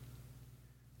me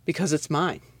because it's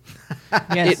mine.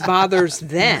 Yes. It bothers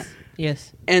them.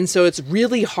 Yes. And so it's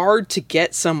really hard to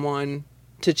get someone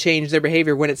to change their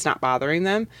behavior when it's not bothering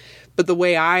them. But the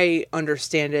way I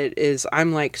understand it is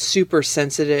I'm like super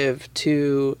sensitive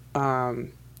to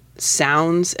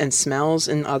sounds and smells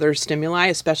and other stimuli,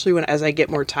 especially as I get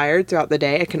more tired throughout the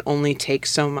day. I can only take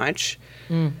so much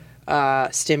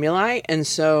stimuli. And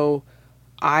so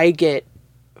I get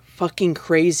fucking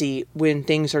crazy when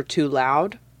things are too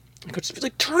loud. I could just be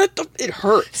like, turn it, it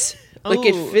hurts. Like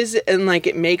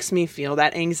it makes me feel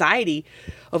that anxiety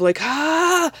of like,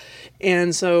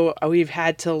 and so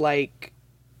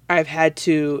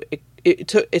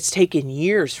it's taken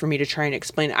years for me to try and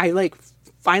explain it.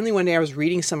 Finally one day I was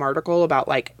reading some article about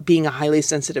like being a highly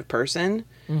sensitive person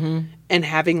and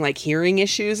having like hearing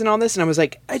issues and all this. And I was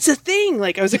like, it's a thing.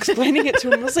 Like I was explaining it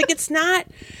to him. I was like, it's not.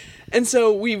 And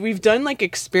so we've done like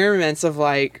experiments of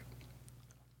like,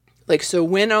 so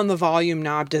when on the volume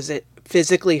knob does it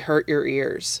physically hurt your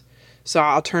ears? So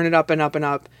I'll turn it up and up and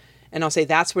up, and I'll say,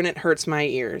 that's when it hurts my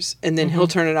ears. And then he'll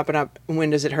turn it up and up. And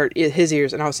when does it hurt his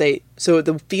ears? And I'll say, so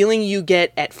the feeling you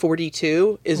get at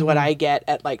 42 is what I get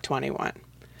at like 21.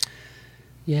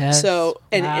 Yes. So,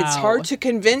 and it's hard to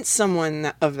convince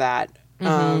someone of that.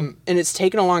 And it's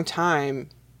taken a long time.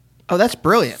 Oh, that's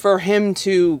brilliant. For him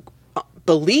to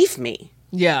believe me.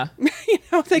 Yeah.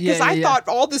 Because I thought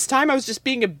all this time I was just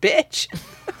being a bitch.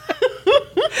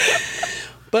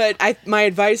 But my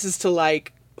advice is to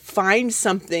like find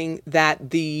something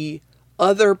that the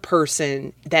other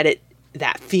person, that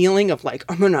feeling of like,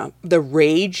 the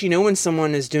rage, when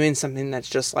someone is doing something that's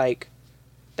just like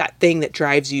that thing that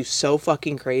drives you so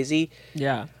fucking crazy.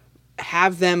 Yeah.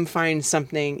 Have them find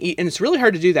something, and it's really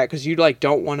hard to do that because you like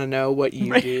don't want to know what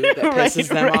you do that pisses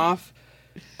them off.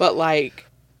 But like,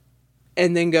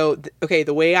 and then go, okay,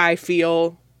 the way I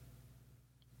feel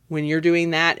when you're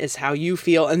doing that is how you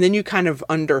feel. And then you kind of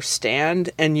understand,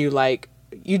 and you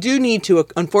do need to,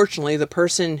 unfortunately, the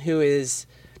person who is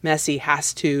messy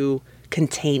has to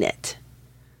contain it.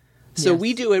 So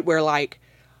we do it where like,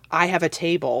 I have a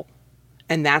table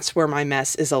and that's where my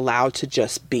mess is allowed to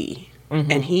just be.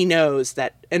 And he knows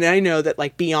that, and I know that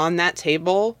like beyond that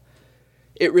table,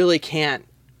 it really can't.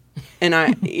 And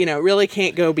I, really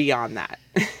can't go beyond that.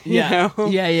 Yeah.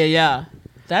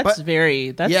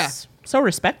 That's so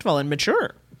respectful and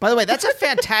mature. By the way, that's a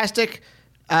fantastic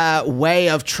way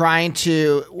of trying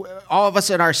to, all of us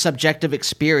in our subjective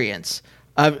experience,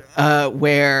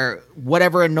 where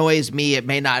whatever annoys me, it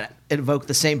may not evoke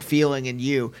the same feeling in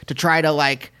you, to try to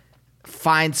like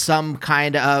find some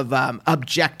kind of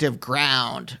objective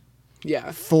ground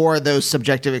for those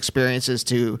subjective experiences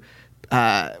to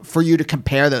for you to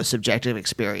compare those subjective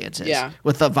experiences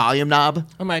with the volume knob.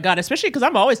 Oh my God, especially because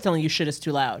I'm always telling you shit is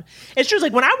too loud. It's just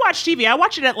like when I watch TV, I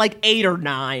watch it at like 8 or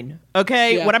 9.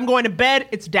 Okay? Yeah. When I'm going to bed,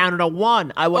 it's down at a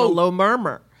 1. I want a low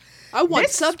murmur. I want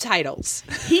subtitles.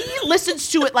 He listens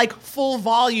to it like full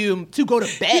volume to go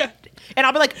to bed. Yeah. And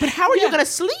I'll be like, but how are you going to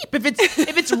sleep if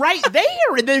it's right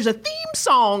there and there's a theme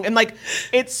song and like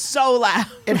it's so loud?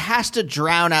 It has to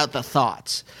drown out the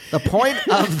thoughts. The point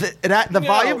of the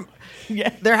volume.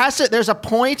 Yeah. There's a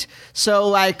point. So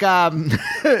like,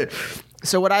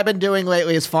 so what I've been doing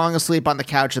lately is falling asleep on the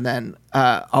couch, and then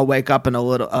I'll wake up in a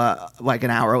little, like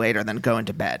an hour later, and then go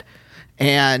into bed.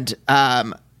 And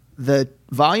the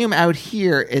volume out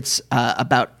here, it's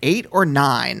about 8 or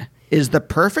 9 is the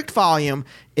perfect volume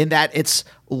in that it's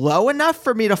low enough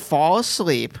for me to fall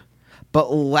asleep,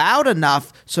 but loud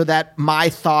enough so that my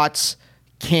thoughts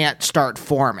can't start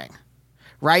forming.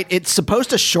 Right? It's supposed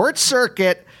to short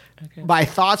circuit my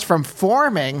thoughts from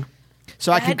forming,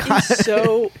 so I can kind of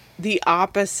so the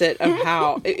opposite of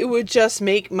how it would just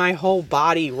make my whole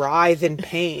body writhe in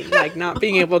pain, like not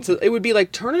being able to. It would be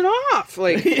like, turn it off,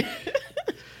 like.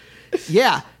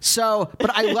 Yeah. So, but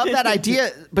I love that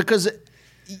idea because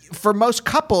for most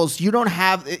couples, you don't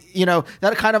have,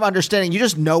 that kind of understanding. You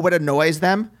just know what annoys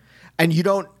them, and you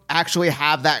don't actually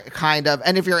have that kind of.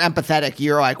 And if you're empathetic,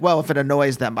 you're like, well, if it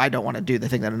annoys them, I don't want to do the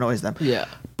thing that annoys them. Yeah.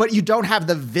 But you don't have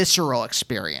the visceral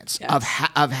experience of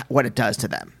what it does to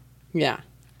them. Yeah.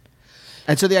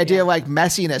 And so the idea of like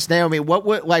messiness, Naomi,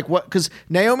 because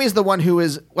Naomi's the one who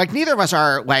is like, neither of us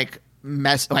are like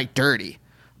dirty,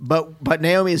 but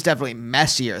Naomi is definitely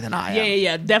messier than I am.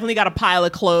 Yeah. Definitely got a pile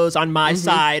of clothes on my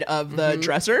side of the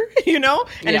dresser, and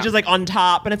it's just like on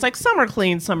top, and it's like some are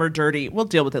clean, some are dirty. We'll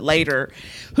deal with it later.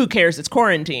 Who cares? It's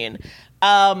quarantine.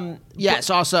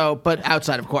 Yes, also, but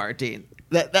outside of quarantine.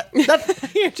 That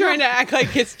You're trying to act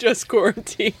like it's just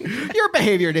quarantine. Your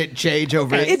behavior didn't change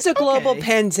over it. It's a global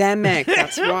pandemic.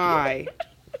 That's why.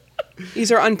 These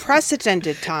are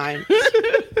unprecedented times.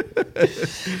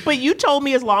 But you told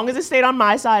me as long as it stayed on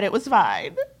my side, it was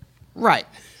fine. Right.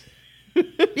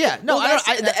 Yeah. No,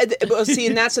 well, see,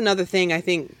 and that's another thing. I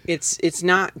think it's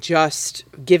not just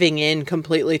giving in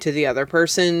completely to the other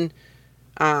person.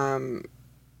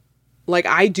 Like,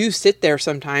 I do sit there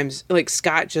sometimes. Like,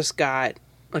 Scott just got,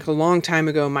 like, a long time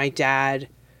ago, my dad,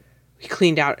 we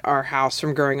cleaned out our house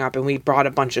from growing up, and we brought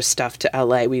a bunch of stuff to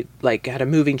LA. We, like, had a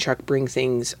moving truck bring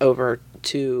things over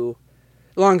to,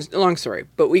 long story,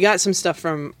 but we got some stuff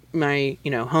from my,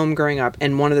 home growing up,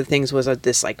 and one of the things was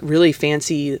this, like, really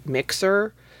fancy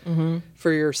mixer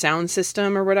for your sound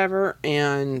system or whatever,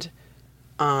 and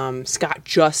Scott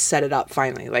just set it up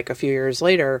finally, like, a few years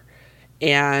later,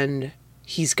 and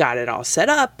he's got it all set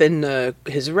up, and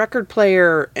his record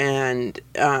player and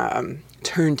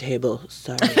turntable,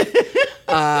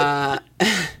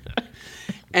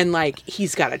 and like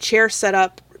he's got a chair set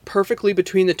up perfectly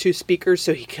between the two speakers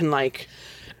so he can like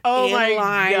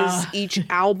analyze each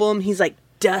album. He's like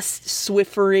dust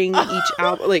swiffering each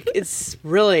album. Like, it's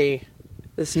really,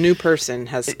 this new person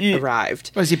has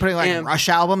arrived. Was he putting like Rush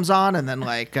albums on and then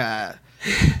like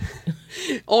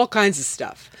all kinds of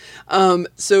stuff?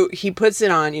 So he puts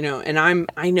it on, and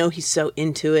I know he's so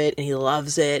into it and he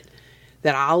loves it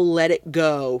that I'll let it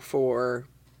go for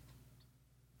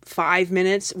 5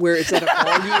 minutes where it's at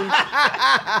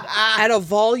a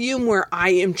volume where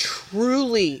I am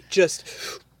truly just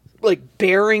like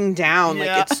bearing down,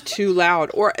 like it's too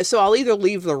loud, or so I'll either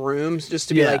leave the room just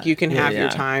to be like, you can have your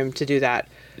time to do that.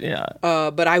 Yeah.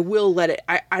 But I will let it.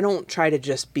 I don't try to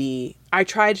just be. I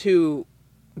try to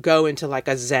go into like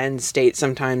a Zen state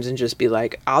sometimes and just be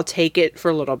like, I'll take it for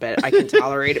a little bit. I can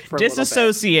tolerate it for a little bit.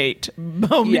 Disassociate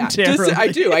momentarily. Yeah, I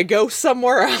do. I go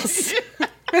somewhere else.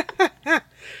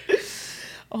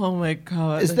 Oh my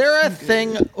God. Is there a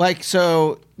thing like,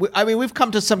 so, I mean, we've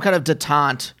come to some kind of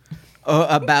detente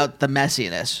about the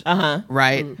messiness,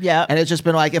 right? Yeah. And it's just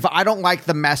been like, if I don't like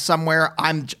the mess somewhere,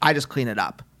 I just clean it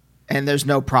up. And there's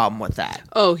no problem with that.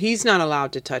 Oh, he's not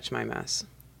allowed to touch my mess.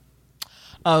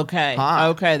 Okay.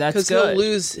 Okay, that's good.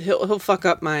 Because he'll fuck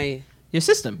up your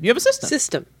system. You have a system.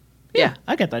 System. Yeah,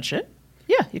 I get that shit.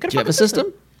 Yeah, you got Do you have a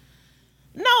system?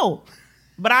 No,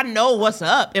 but I know what's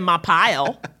up in my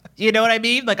pile. You know what I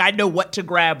mean? Like, I know what to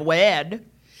grab when.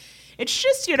 It's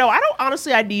just, I don't,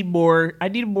 honestly, I need more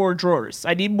drawers.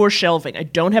 I need more shelving. I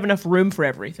don't have enough room for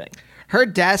everything. Her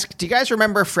desk, do you guys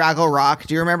remember Fraggle Rock?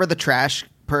 Do you remember the trash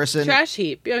person? Trash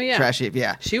heap. Oh, yeah. Trash heap,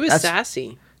 yeah. She was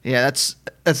sassy. Yeah, that's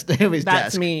Naomi's desk.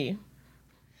 That's me.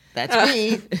 That's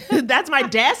me. That's my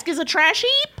desk is a trash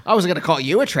heap? I was going to call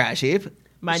you a trash heap.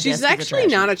 She's actually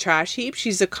not a trash heap.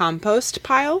 She's a compost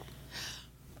pile.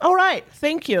 All right.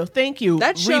 Thank you.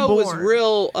 That show was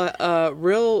real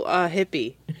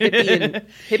hippie. Hippie.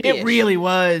 It really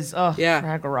was. Oh, yeah.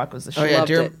 Fraggle Rock was the show. Oh, yeah.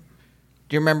 Loved it.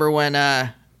 Do you remember when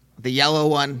the yellow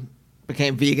one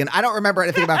became vegan? I don't remember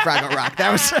anything about Fraggle Rock.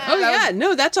 That was.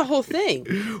 No, that's a whole thing.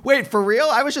 Wait, for real?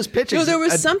 I was just pitching. No, there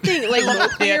was something like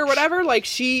Mowgli or whatever. Like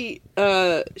she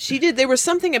did. There was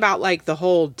something about like the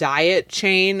whole diet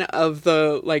chain of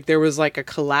there was like a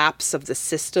collapse of the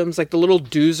systems, like the little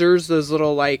doozers, those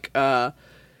little like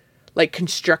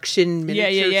construction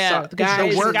miniature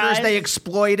guys. The workers they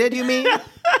exploited, you mean?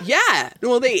 Yeah.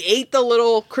 Well, they ate the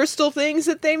little crystal things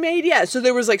that they made. Yeah. So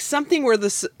there was like something where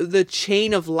the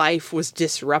chain of life was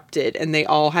disrupted and they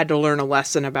all had to learn a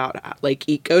lesson about like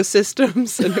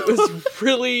ecosystems. And it was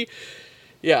really,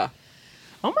 yeah.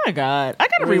 Oh my God. I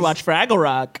got to rewatch Fraggle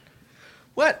Rock.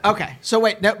 What? Okay. So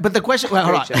wait, no, but the question. Well,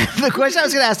 hold on. The question I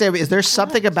was going to ask Naomi is: there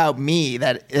something about me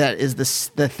that is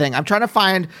the thing? I'm trying to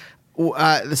find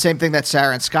the same thing that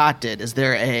Sarah and Scott did. Is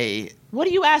there a? What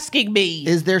are you asking me?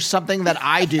 Is there something that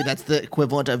I do that's the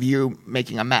equivalent of you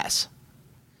making a mess?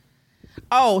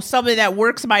 Oh, something that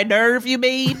works my nerve, you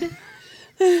mean?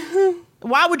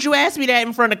 Why would you ask me that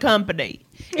in front of company?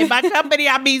 In my company,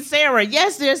 I mean Sarah.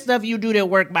 Yes, there's stuff you do that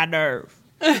work my nerve.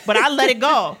 But I let it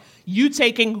go. You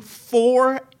taking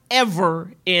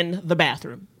forever in the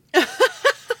bathroom.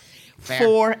 Fair.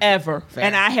 Forever. Fair.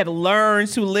 And I had learned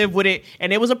to live with it.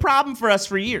 And it was a problem for us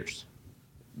for years.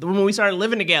 When we started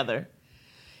living together,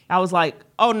 I was like,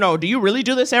 oh no, do you really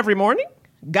do this every morning?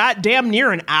 Goddamn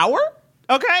near an hour?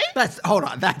 Okay? Hold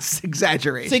on, that's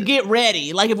exaggeration. To get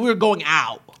ready, like if we were going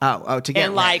out. To get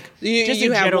and like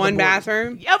you have one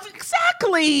bathroom? Yeah,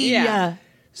 exactly. Yeah.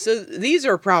 So these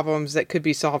are problems that could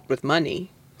be solved with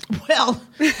money. Well,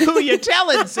 who you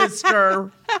telling,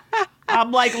 sister?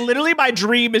 I'm like, literally, my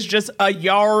dream is just a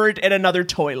yard and another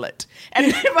toilet. And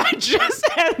if I just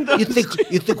had those,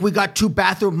 you think we got 2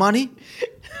 bathroom money?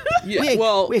 Yeah,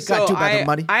 we got 2 bathroom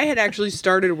money. I had actually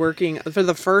started working for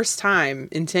the first time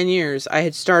in 10 years. I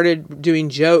had started doing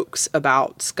jokes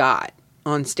about Scott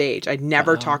on stage. I'd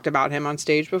never talked about him on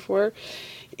stage before.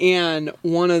 And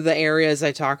one of the areas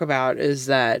I talk about is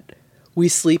that we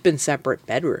sleep in separate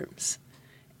bedrooms.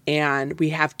 And we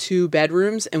have 2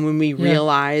 bedrooms. And when we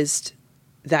realized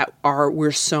that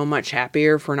we're so much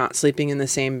happier if we're not sleeping in the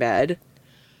same bed,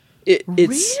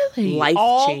 it's really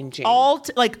life-changing.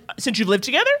 Like, since you've lived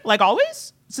together? Like,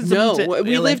 always? Since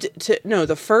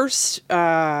the first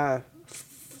 4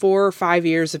 or 5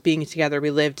 years of being together,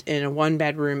 we lived in a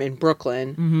 1-bedroom in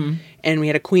Brooklyn, and we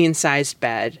had a queen-sized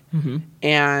bed,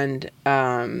 and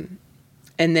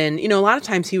then a lot of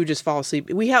times he would just fall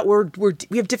asleep. We have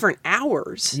different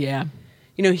hours. Yeah.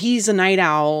 He's a night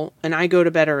owl, and I go to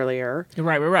bed earlier.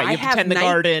 Right. You have to tend the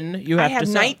garden. I have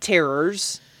night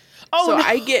terrors. Oh, so no.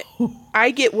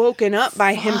 I get woken up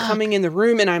by him coming in the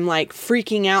room, and I'm like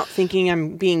freaking out, thinking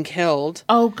I'm being killed.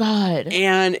 Oh God!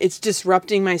 And it's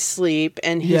disrupting my sleep,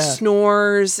 and he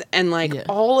snores, and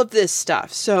all of this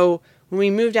stuff. So when we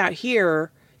moved out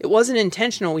here, it wasn't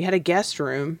intentional. We had a guest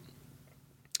room.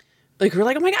 Like, we're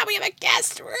like, oh my God, we have a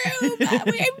guest room. We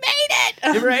made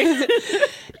it. Right.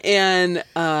 And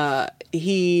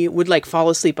he would fall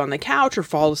asleep on the couch or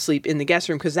fall asleep in the guest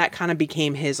room because that kind of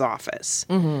became his office.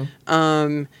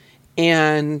 And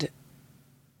it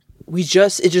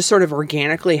just sort of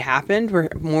organically happened where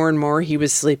more and more he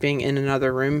was sleeping in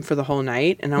another room for the whole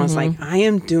night. And I was like, I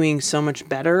am doing so much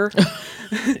better.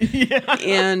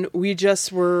 And we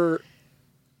just were...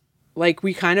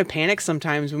 we kind of panic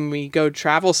sometimes when we go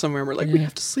travel somewhere. We're like, we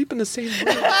have to sleep in the same room.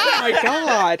 Oh my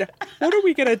God, what are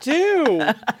we gonna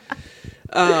do?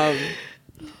 But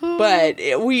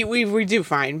we do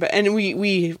fine. But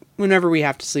we whenever we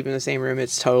have to sleep in the same room,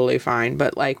 it's totally fine.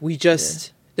 But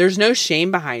there's no shame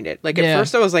behind it. At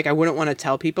first I was like, I wouldn't want to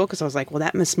tell people because I was like, well,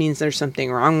 that must mean there's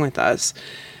something wrong with us.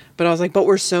 But I was like, but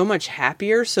we're so much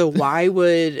happier, so why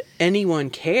would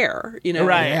anyone care?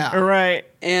 Right.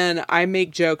 And I make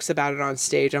jokes about it on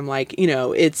stage. I'm like,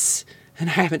 it's... And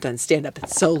I haven't done stand-up in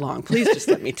so long. Please just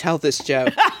let me tell this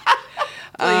joke.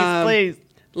 Please.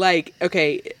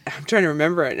 Okay, I'm trying to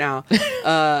remember it now.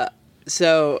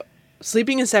 So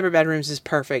sleeping in separate bedrooms is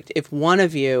perfect if one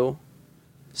of you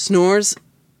snores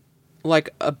like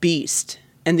a beast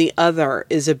and the other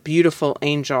is a beautiful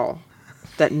angel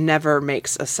that never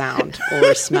makes a sound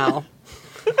or a smell.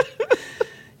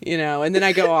 And then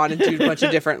I go on and do a bunch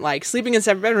of different, sleeping in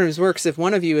separate bedrooms works if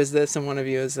one of you is this and one of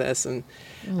you is this. And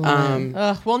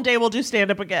one day we'll do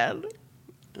stand-up again.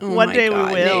 One day we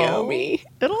will. Naomi.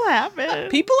 It'll happen.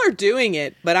 People are doing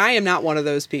it, but I am not one of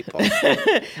those people. No.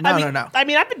 I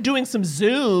mean, I've been doing some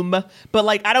Zoom,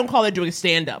 but I don't call it doing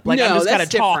stand-up. I'm just kind of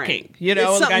talking.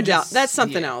 That's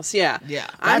something else. Yeah. Yeah.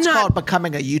 That's called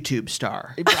becoming a YouTube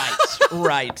star.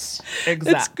 Right.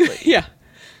 Exactly. Yeah.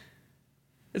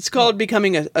 It's called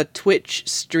becoming a Twitch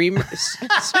streamer.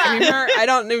 I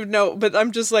don't even know, but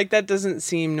I'm just like, that doesn't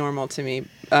seem normal to me.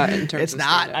 In terms it's of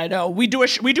not. stand-up. I know. We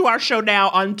do our show now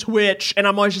on Twitch, and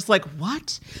I'm always just like,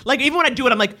 what? Even when I do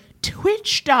it, I'm like,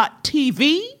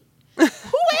 Twitch.tv? Who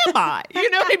am I? You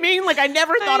know what I mean? I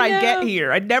never thought I'd get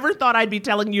here. I never thought I'd be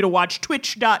telling you to watch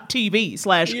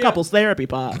Twitch.tv / Couples Therapy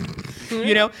Pod.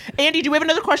 Andy, do we have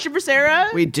another question for Sarah?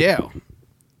 We do.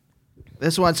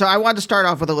 This one. So I wanted to start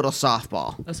off with a little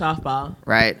softball. A softball.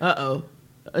 Right. Uh-oh.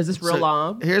 Is this real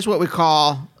long? Here's what we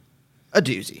call a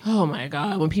doozy. Oh, my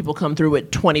God. When people come through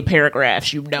with 20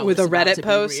 paragraphs, with a Reddit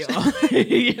post.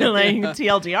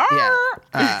 TLDR. Yeah.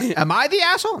 Am I the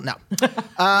asshole? No.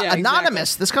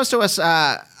 Anonymous. This comes to us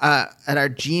at our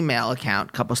Gmail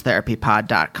account,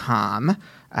 couplestherapypod.com,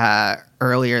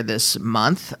 earlier this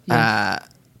month.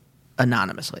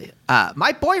 Anonymously.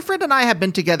 My boyfriend and I have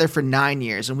been together for 9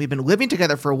 years, and we've been living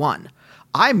together for 1.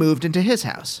 I moved into his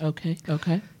house. Okay.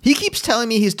 He keeps telling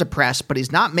me he's depressed, but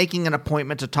he's not making an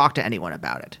appointment to talk to anyone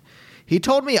about it. He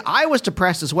told me I was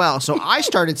depressed as well, so I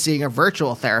started seeing a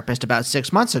virtual therapist about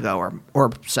 6 months ago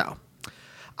or so.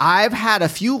 I've had a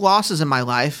few losses in my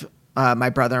life, my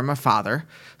brother and my father,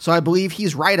 so I believe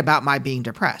he's right about my being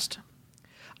depressed.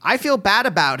 I feel bad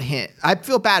about him. I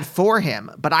feel bad for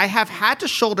him, but I have had to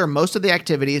shoulder most of the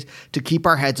activities to keep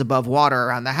our heads above water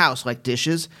around the house, like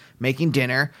dishes, making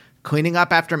dinner, cleaning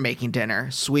up after making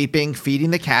dinner, sweeping, feeding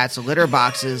the cats, litter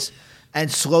boxes, and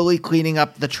slowly cleaning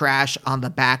up the trash on the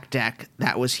back deck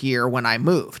that was here when I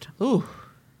moved. Ooh.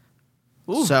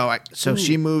 So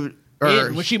she moved.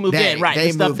 When she moved in, right?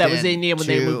 The stuff that was in there when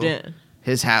they moved in.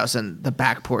 His house, and the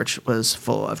back porch was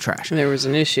full of trash. There was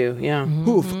an issue, yeah.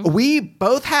 Mm-hmm. We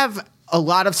both have a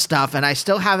lot of stuff, and I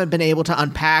still haven't been able to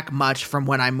unpack much from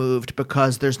when I moved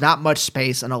because there's not much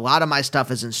space, and a lot of my stuff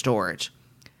is in storage.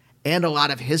 And a lot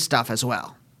of his stuff as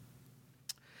well.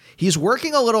 He's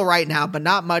working a little right now, but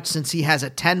not much since he has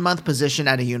a 10-month position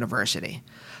at a university.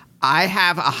 I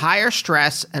have a higher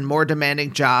stress and more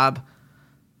demanding job,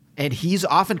 and he's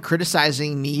often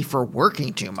criticizing me for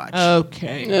working too much.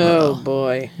 Okay. Oh,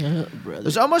 boy.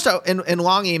 There's almost, in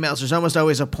long emails, there's almost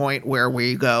always a point where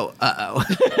we go, uh-oh.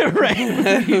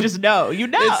 Right. You just know. You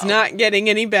know. It's not getting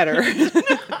any better.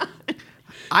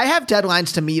 I have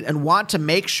deadlines to meet and want to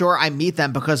make sure I meet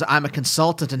them because I'm a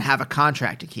consultant and have a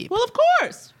contract to keep. Well, of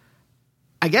course.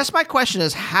 I guess my question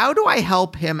is, how do I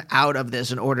help him out of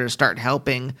this in order to start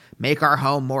helping make our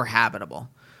home more habitable?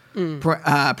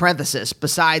 Parenthesis,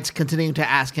 besides continuing to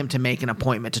ask him to make an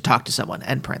appointment to talk to someone,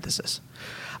 end parenthesis.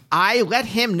 I let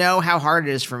him know how hard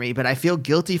it is for me, but I feel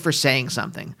guilty for saying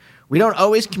something. We don't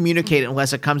always communicate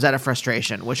unless it comes out of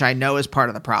frustration, which I know is part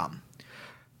of the problem.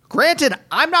 Granted,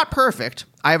 I'm not perfect.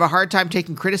 I have a hard time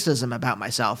taking criticism about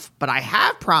myself, but I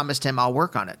have promised him I'll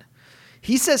work on it.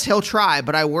 He says he'll try,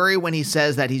 but I worry when he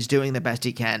says that he's doing the best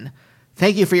he can.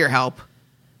 Thank you for your help.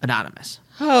 Anonymous.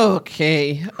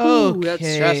 Okay. Ooh, that's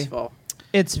stressful.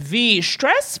 It's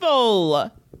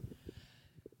stressful.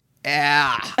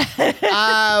 Yeah.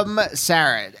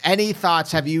 Sarah, any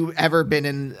thoughts? Have you ever been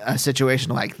in a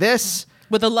situation like this?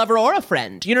 With a lover or a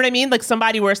friend? You know what I mean? Like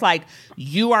somebody where it's like,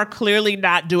 you are clearly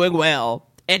not doing well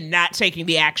and not taking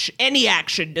any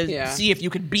action to see if you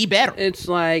can be better. It's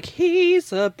like,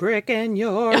 he's a brick and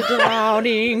you're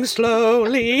drowning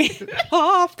slowly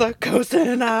off the coast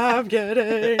and I'm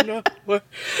getting nowhere.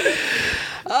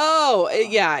 Oh,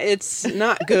 yeah, it's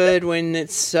not good when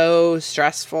it's so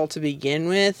stressful to begin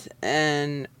with.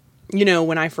 And, you know,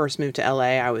 when I first moved to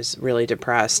LA, I was really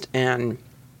depressed. And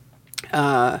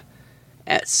at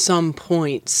some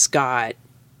point, Scott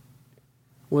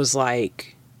was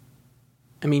like,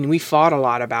 I mean, we fought a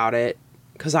lot about it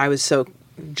because I was so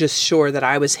just sure that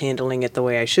I was handling it the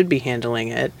way I should be handling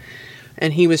it.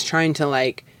 And he was trying to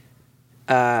like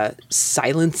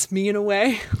silence me in a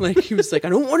way. Like he was like, I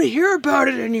don't want to hear about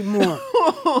it anymore.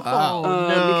 No.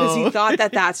 Because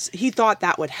he thought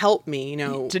that would help me, you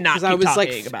know, to not keep I was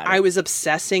talking like, about it. I was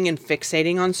obsessing and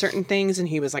fixating on certain things. And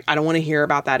he was like, I don't want to hear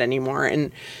about that anymore.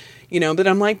 And, you know, but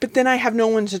I'm like, but then I have no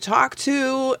one to talk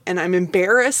to and I'm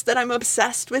embarrassed that I'm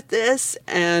obsessed with this.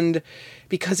 And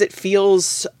because it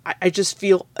feels, I just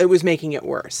feel it was making it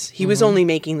worse. He was only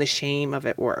making the shame of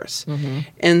it worse.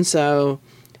 And so,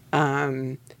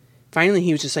 finally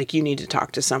he was just like, you need to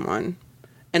talk to someone.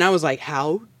 And I was like,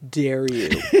 how dare you?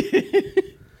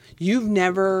 You've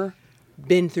never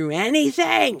been through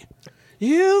anything.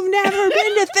 You've never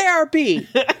been to therapy,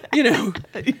 you know?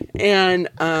 And,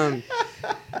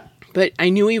 but I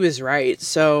knew he was right.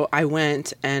 So I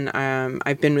went and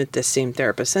I've been with this same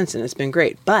therapist since and it's been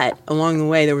great. But along the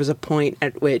way, there was a point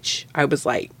at which I was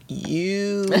like,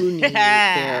 you need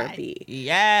therapy.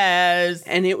 Yes.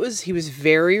 And he was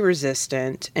very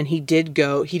resistant and he did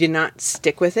not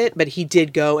stick with it, but he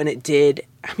did go and it did.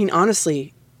 I mean,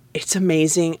 honestly, it's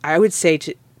amazing. I would say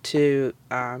to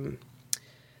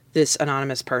this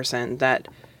anonymous person that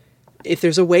if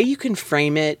there's a way you can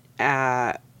frame it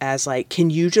as like,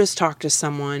 can you just talk to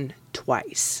someone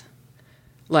twice?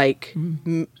 Like,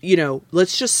 you know,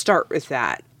 let's just start with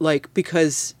that. Like,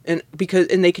 because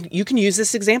you can use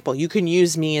this example. You can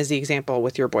use me as the example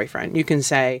with your boyfriend. You can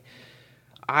say,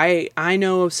 I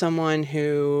know of someone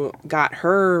who got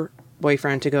her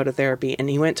boyfriend to go to therapy and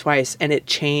he went twice and it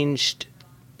changed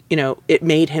you know, it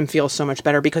made him feel so much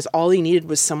better because all he needed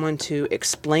was someone to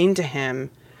explain to him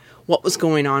what was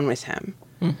going on with him.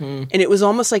 Mm-hmm. And it was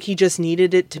almost like he just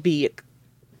needed it to be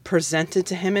presented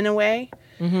to him in a way.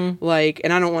 Mm-hmm. Like,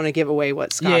 and I don't want to give away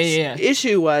what Scott's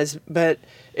issue was, but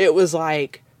it was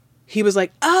like, he was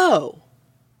like, oh,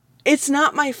 it's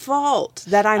not my fault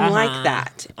that I'm like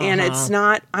that. And it's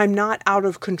not, I'm not out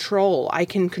of control. I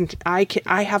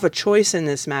have a choice in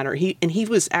this matter. He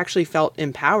was actually felt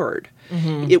empowered.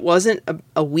 Mm-hmm. It wasn't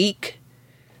a weak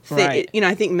thing. Right. You know,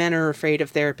 I think men are afraid of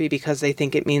therapy because they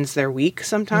think it means they're weak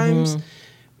sometimes. Mm-hmm.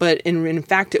 But in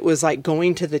fact, it was like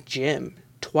going to the gym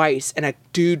twice and a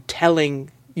dude telling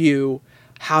you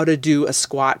how to do a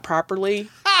squat properly.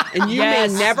 And you may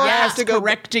never have to go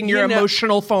correcting your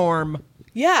emotional form.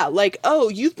 Yeah, like, oh,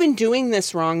 you've been doing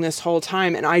this wrong this whole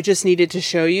time, and I just needed to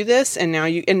show you this, and now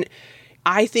you... And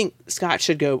I think Scott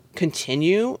should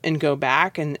continue and go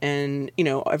back, and you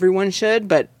know, everyone should,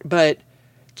 but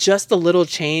just the little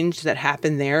change that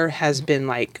happened there has been,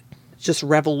 like, just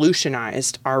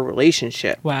revolutionized our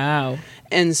relationship. Wow.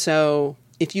 And so,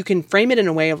 if you can frame it in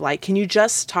a way of, like, can you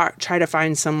just try to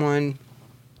find someone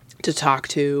to talk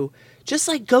to... Just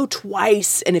like go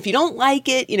twice. And if you don't like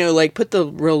it, you know, like put the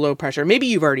real low pressure. Maybe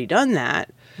you've already done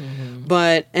that. Mm-hmm.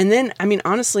 But, and then, I mean,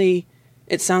 honestly,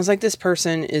 it sounds like this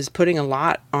person is putting a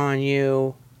lot on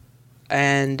you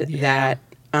and that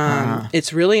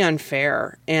it's really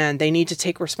unfair and they need to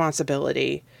take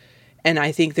responsibility. And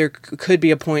I think there could be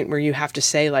a point where you have to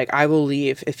say, like, I will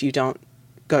leave if you don't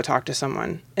go talk to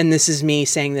someone. And this is me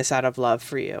saying this out of love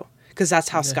for you. Because that's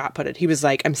how Scott put it. He was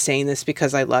like, I'm saying this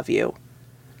because I love you.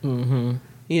 Mm-hmm.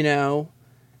 You know,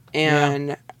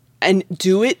 and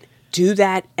do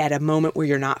that at a moment where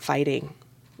you're not fighting.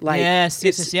 Like,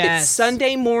 it's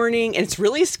Sunday morning, and it's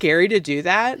really scary to do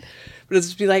that. But it's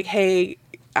just be like, hey,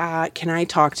 can I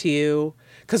talk to you?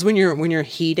 Because when you're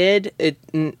heated,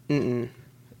 it's not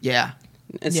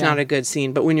a good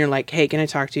scene. But when you're like, hey, can I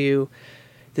talk to you?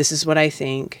 This is what I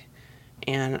think,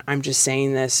 and I'm just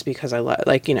saying this because I love,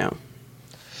 like, you know.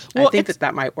 Well, I think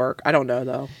that might work. I don't know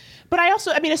though. But I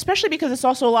also, I mean, especially because it's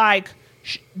also like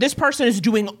this person is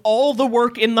doing all the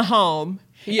work in the home.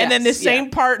 Yes, and then this same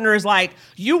partner is like,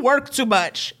 you work too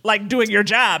much, like doing your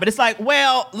job. And it's like,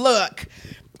 well, look,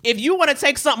 if you want to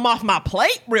take something off my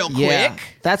plate real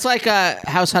quick. That's like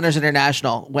House Hunters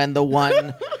International when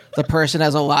the person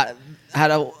has a lot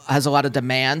of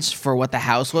demands for what the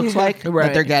house looks like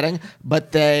that they're getting,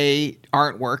 but they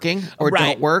aren't working or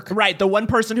don't work. Right. The one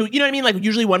person who, you know what I mean? Like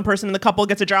usually one person in the couple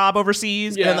gets a job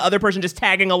overseas and then the other person just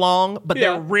tagging along, but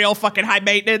they're real fucking high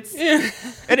maintenance. Yeah.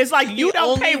 And it's like, you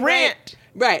don't pay rent.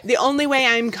 Right. The only way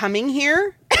I'm coming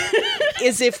here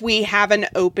is if we have an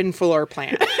open floor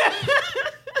plan.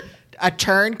 A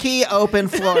turnkey open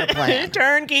floor plan.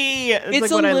 Turnkey.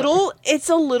 It's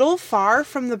a little far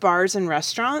from the bars and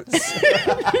restaurants.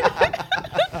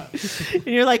 And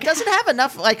you're like, doesn't have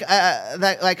enough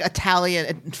that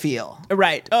Italian feel.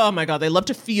 Right. Oh my God. They love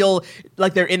to feel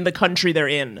like they're in the country they're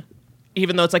in.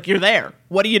 Even though it's like, you're there.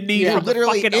 What do you need from the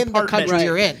fucking apartment? In the country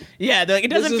you're in. Yeah, like, it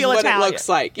doesn't feel Italian. This is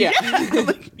what it looks like. Yeah.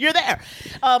 Like, you're there.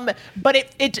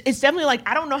 But it's definitely like,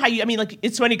 I don't know how you, I mean, like,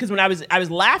 it's funny because when I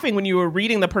was laughing when you were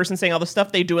reading the person saying all the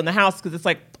stuff they do in the house, because it's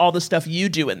like all the stuff you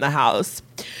do in the house.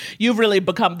 You've really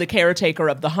become the caretaker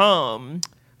of the home.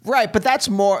 Right, but that's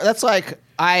like,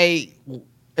 I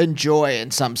enjoy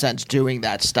in some sense doing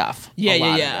that stuff.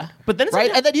 Yeah. But then it's right,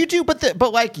 like, and then you do,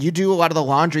 but like you do a lot of the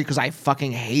laundry because I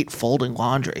fucking hate folding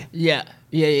laundry. Yeah.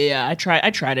 I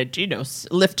try to, you know,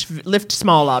 lift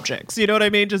small objects. You know what I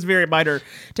mean? Just very minor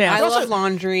tasks. I love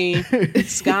laundry.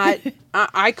 Scott,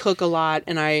 I cook a lot,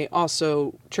 and I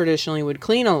also traditionally would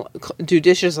do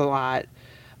dishes a lot.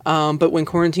 But when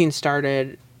quarantine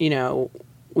started, you know,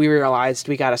 we realized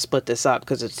we got to split this up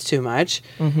because it's too much.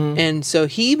 Mm-hmm. And so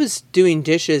he was doing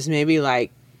dishes maybe like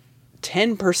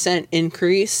 10%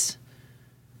 increase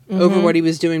over what he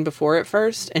was doing before at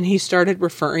first. And he started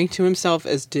referring to himself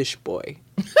as Dish Boy.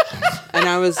 And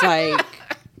I was like,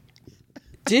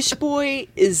 Dish Boy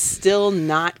is still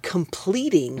not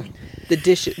completing the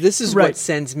dishes. This is what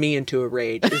sends me into a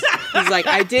rage. He's like,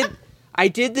 I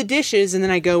did the dishes, and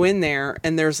then I go in there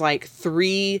and there's like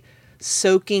 3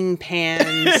 soaking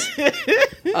pans.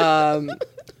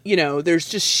 You know, there's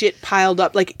just shit piled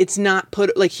up. Like, it's not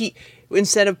put, like,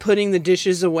 instead of putting the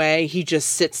dishes away, he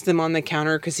just sits them on the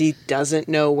counter because he doesn't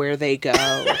know where they go.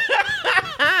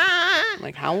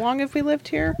 Like, how long have we lived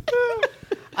here?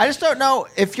 I just don't know,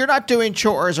 if you're not doing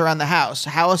chores around the house,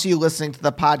 how else are you listening to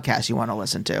the podcast you want to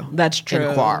listen to? That's true.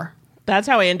 In Quar. That's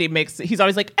how Andy he's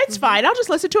always like, it's fine, I'll just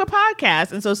listen to a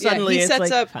podcast. And so suddenly he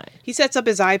sets up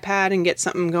his iPad and gets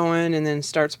something going and then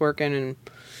starts working, and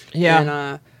Yeah.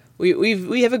 And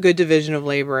we have a good division of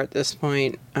labor at this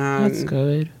point. That's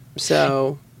good.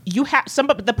 So you have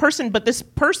this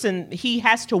person, he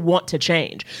has to want to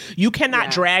change. You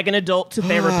cannot drag an adult to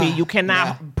therapy. You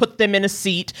cannot put them in a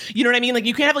seat. You know what I mean? Like,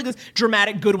 you can't have like this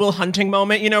dramatic Goodwill Hunting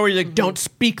moment, you know, where you're like, don't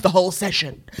speak the whole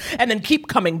session and then keep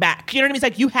coming back. You know what I mean? It's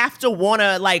like, you have to want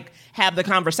to like have the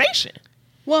conversation.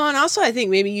 Well, and also I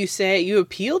think maybe you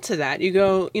appeal to that. You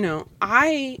go, you know,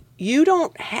 you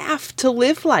don't have to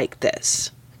live like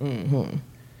this. Mm-hmm.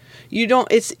 You don't,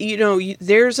 it's, you know,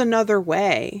 there's another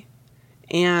way.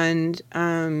 And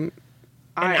I'm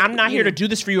not here to do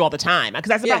this for you all the time. Because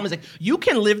that's the problem. Is like, you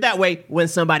can live that way when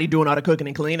somebody doing all the cooking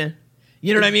and cleaning.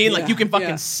 You know what I mean? Like, you can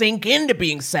fucking sink into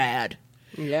being sad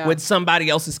when somebody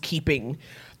else is keeping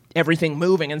everything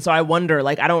moving. And so I wonder,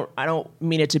 like, I don't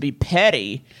mean it to be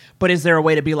petty, but is there a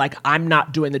way to be like, I'm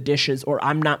not doing the dishes or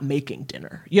I'm not making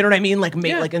dinner? You know what I mean? Like,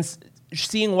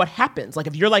 seeing what happens. Like,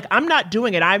 if you're like, I'm not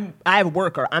doing it, I have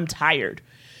work or I'm tired.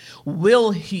 Will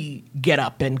he get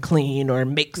up and clean or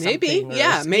make something?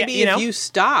 Maybe if you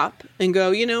stop and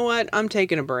go, you know what, I'm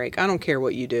taking a break. I don't care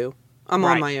what you do. I'm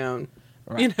on my own.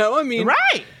 Right. You know, I mean,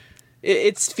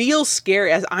 it feels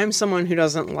scary. As I'm someone who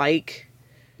doesn't like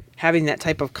having that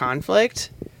type of conflict,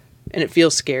 and it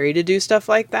feels scary to do stuff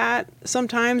like that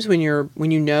sometimes when you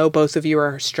know both of you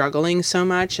are struggling so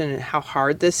much and how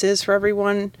hard this is for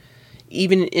everyone,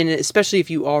 especially if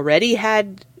you already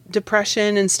had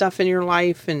depression and stuff in your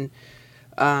life and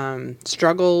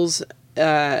struggles,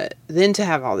 then to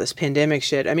have all this pandemic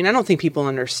shit. I mean, I don't think people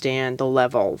understand the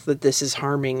level that this is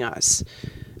harming us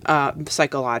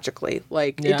psychologically.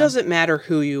 Like, it doesn't matter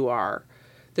who you are.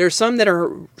 There's some that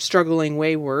are struggling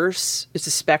way worse. It's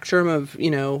a spectrum of, you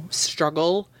know,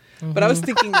 struggle. Mm-hmm. But I was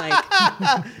thinking,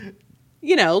 like,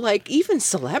 you know, like, even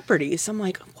celebrities, I'm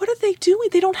like, what are they doing?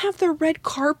 They don't have their red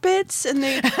carpets and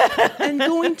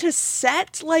going to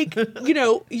set, like, you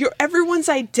know, everyone's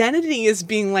identity is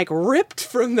being like ripped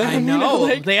from them. I know. You know,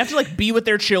 like, they have to like be with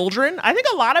their children. I think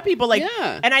a lot of people like,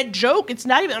 and I joke, it's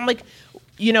not even, I'm like,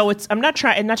 you know, I'm not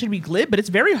trying to be glib, but it's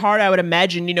very hard, I would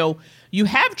imagine, you know, you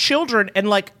have children and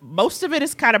like most of it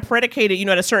is kind of predicated, you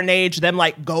know, at a certain age, them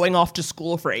like going off to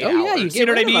school for 8 hours. You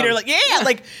know what I mean? Or like,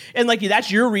 like, and like that's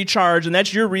your recharge and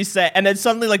that's your reset. And then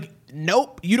suddenly like,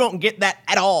 nope, you don't get that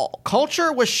at all.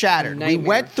 Culture was shattered. Nightmare. We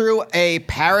went through a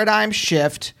paradigm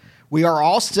shift. We are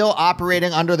all still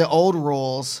operating under the old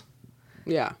rules.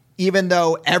 Yeah. Even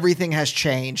though everything has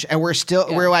changed and we're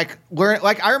like,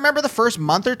 I remember the first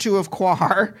month or two of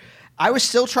Quar, I was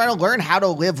still trying to learn how to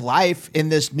live life in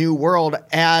this new world,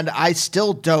 and I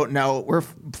still don't know. We're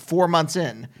 4 months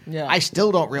in. Yeah. I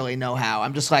still don't really know how.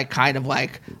 I'm just like kind of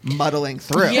like muddling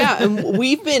through. Yeah, and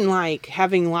we've been like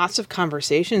having lots of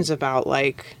conversations about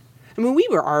like, I mean, we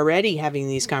were already having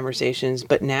these conversations,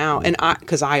 but now, and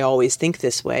because I always think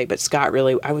this way, but Scott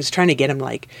really, I was trying to get him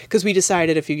like, because we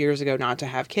decided a few years ago not to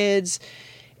have kids.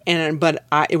 But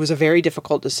it was a very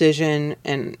difficult decision.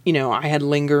 And, you know, I had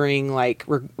lingering, like,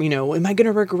 you know, am I going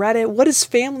to regret it? What does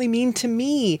family mean to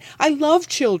me? I love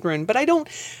children, but how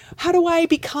do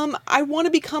I want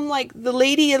to become like the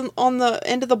lady on the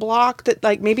end of the block that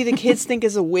like maybe the kids think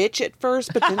is a witch at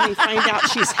first, but then they find out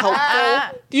she's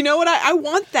helpful. Do you know what? I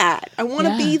want that. I want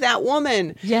to be that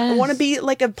woman. Yes. I want to be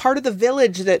like a part of the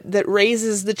village that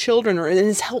raises the children and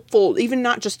is helpful, even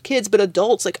not just kids, but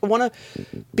adults. Like I want to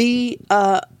be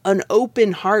an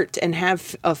open heart and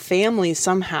have a family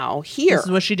somehow here. This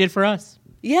is what she did for us.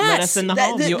 Yes. Let us in the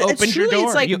home. You opened your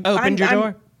door. Like, you opened your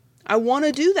door. I want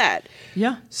to do that.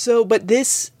 Yeah. So, but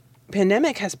this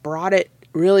pandemic has brought it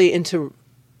really into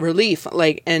relief.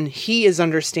 Like, and he is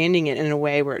understanding it in a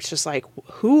way where it's just like,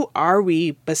 who are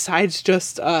we besides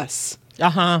just us?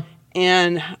 Uh-huh.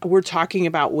 And we're talking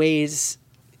about ways,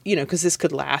 you know, because this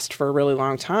could last for a really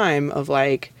long time of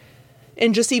like,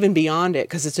 and just even beyond it,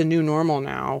 because it's a new normal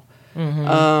now.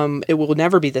 Mm-hmm. It will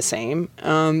never be the same.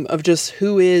 Of just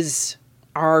who is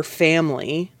our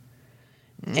family.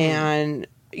 Mm-hmm. And,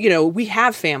 you know, we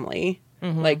have family,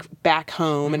 like back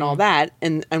home and all that.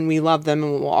 And we love them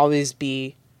and we'll always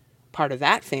be part of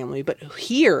that family. But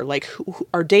here, like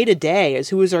our day to day is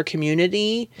who is our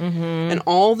community and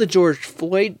all the George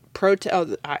Floyd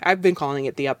protest. I've been calling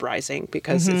it the uprising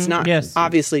because it's not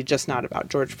obviously just not about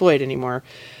George Floyd anymore.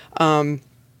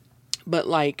 But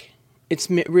like, it's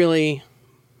really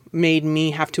made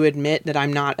me have to admit that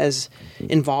I'm not as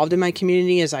involved in my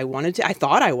community as I wanted to. I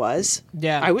thought I was.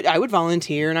 Yeah. I would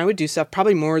volunteer and I would do stuff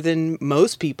probably more than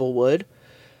most people would,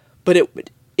 but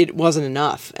it wasn't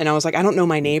enough. And I was like, I don't know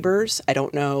my neighbors. I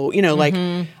don't know, you know, like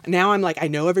now I'm like, I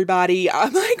know everybody.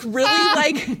 I'm like really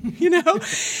like, you know,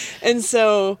 and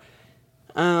so,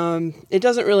 It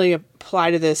doesn't really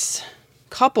apply to this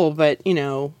couple, but,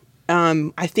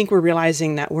 I think we're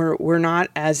realizing that we're not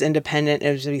as independent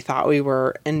as we thought we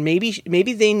were. And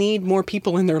maybe they need more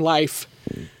people in their life,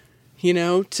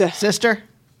 to... Sister?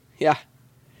 Yeah.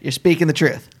 You're speaking the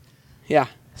truth. Yeah.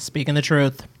 Speaking the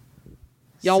truth.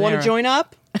 Y'all want to join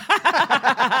up?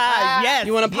 Yes.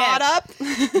 You want to pod up?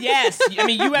 Yes. I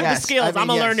mean, you have the skills. I'm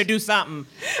going to learn to do something.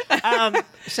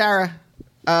 Sarah,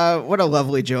 what a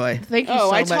lovely joy. Thank you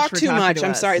so much. I talk too much.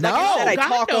 I'm sorry. Like I said, I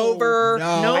talk over.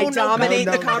 I dominate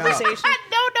the conversation.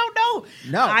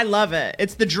 No. I love it.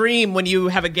 It's the dream when you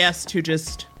have a guest who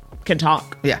just can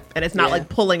talk. Yeah. And it's not like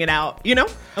pulling it out,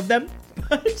 of them.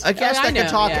 A guest that can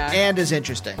talk and is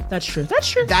interesting. That's true.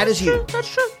 That is you.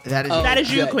 That's true. That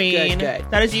is you, Queen. Good.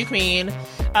 That is you, Queen.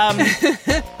 All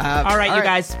right, you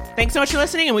guys. Thanks so much for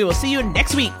listening, and we will see you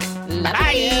next week.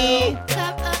 Bye.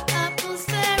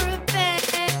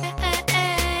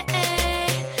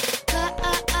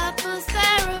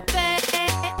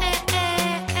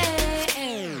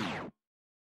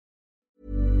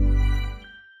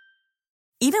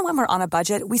 Even when we're on a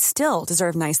budget, we still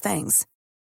deserve nice things.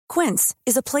 Quince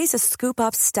is a place to scoop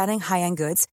up stunning high-end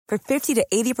goods for 50 to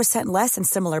 80% less than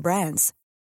similar brands.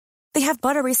 They have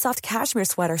buttery soft cashmere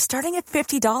sweaters starting at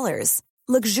 $50,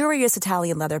 luxurious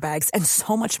Italian leather bags, and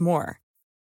so much more.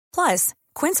 Plus,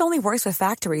 Quince only works with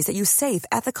factories that use safe,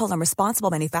 ethical, and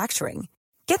responsible manufacturing.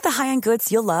 Get the high-end goods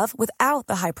you'll love without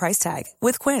the high price tag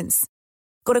with Quince.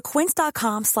 Go to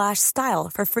quince.com/style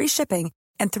for free shipping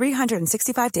and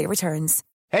 365-day returns.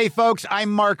 Hey, folks,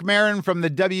 I'm Mark Maron from the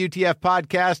WTF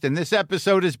Podcast, and this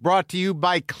episode is brought to you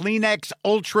by Kleenex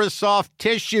Ultra Soft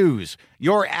Tissues,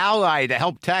 your ally to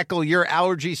help tackle your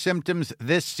allergy symptoms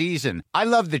this season. I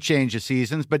love the change of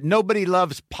seasons, but nobody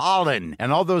loves pollen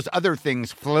and all those other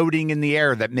things floating in the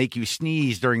air that make you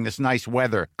sneeze during this nice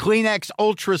weather. Kleenex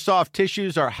Ultra Soft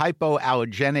Tissues are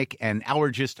hypoallergenic and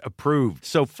allergist approved,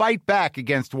 so fight back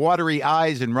against watery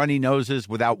eyes and runny noses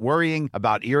without worrying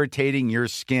about irritating your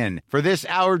skin. For this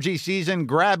allergy season,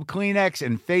 grab Kleenex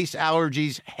and face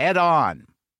allergies head on.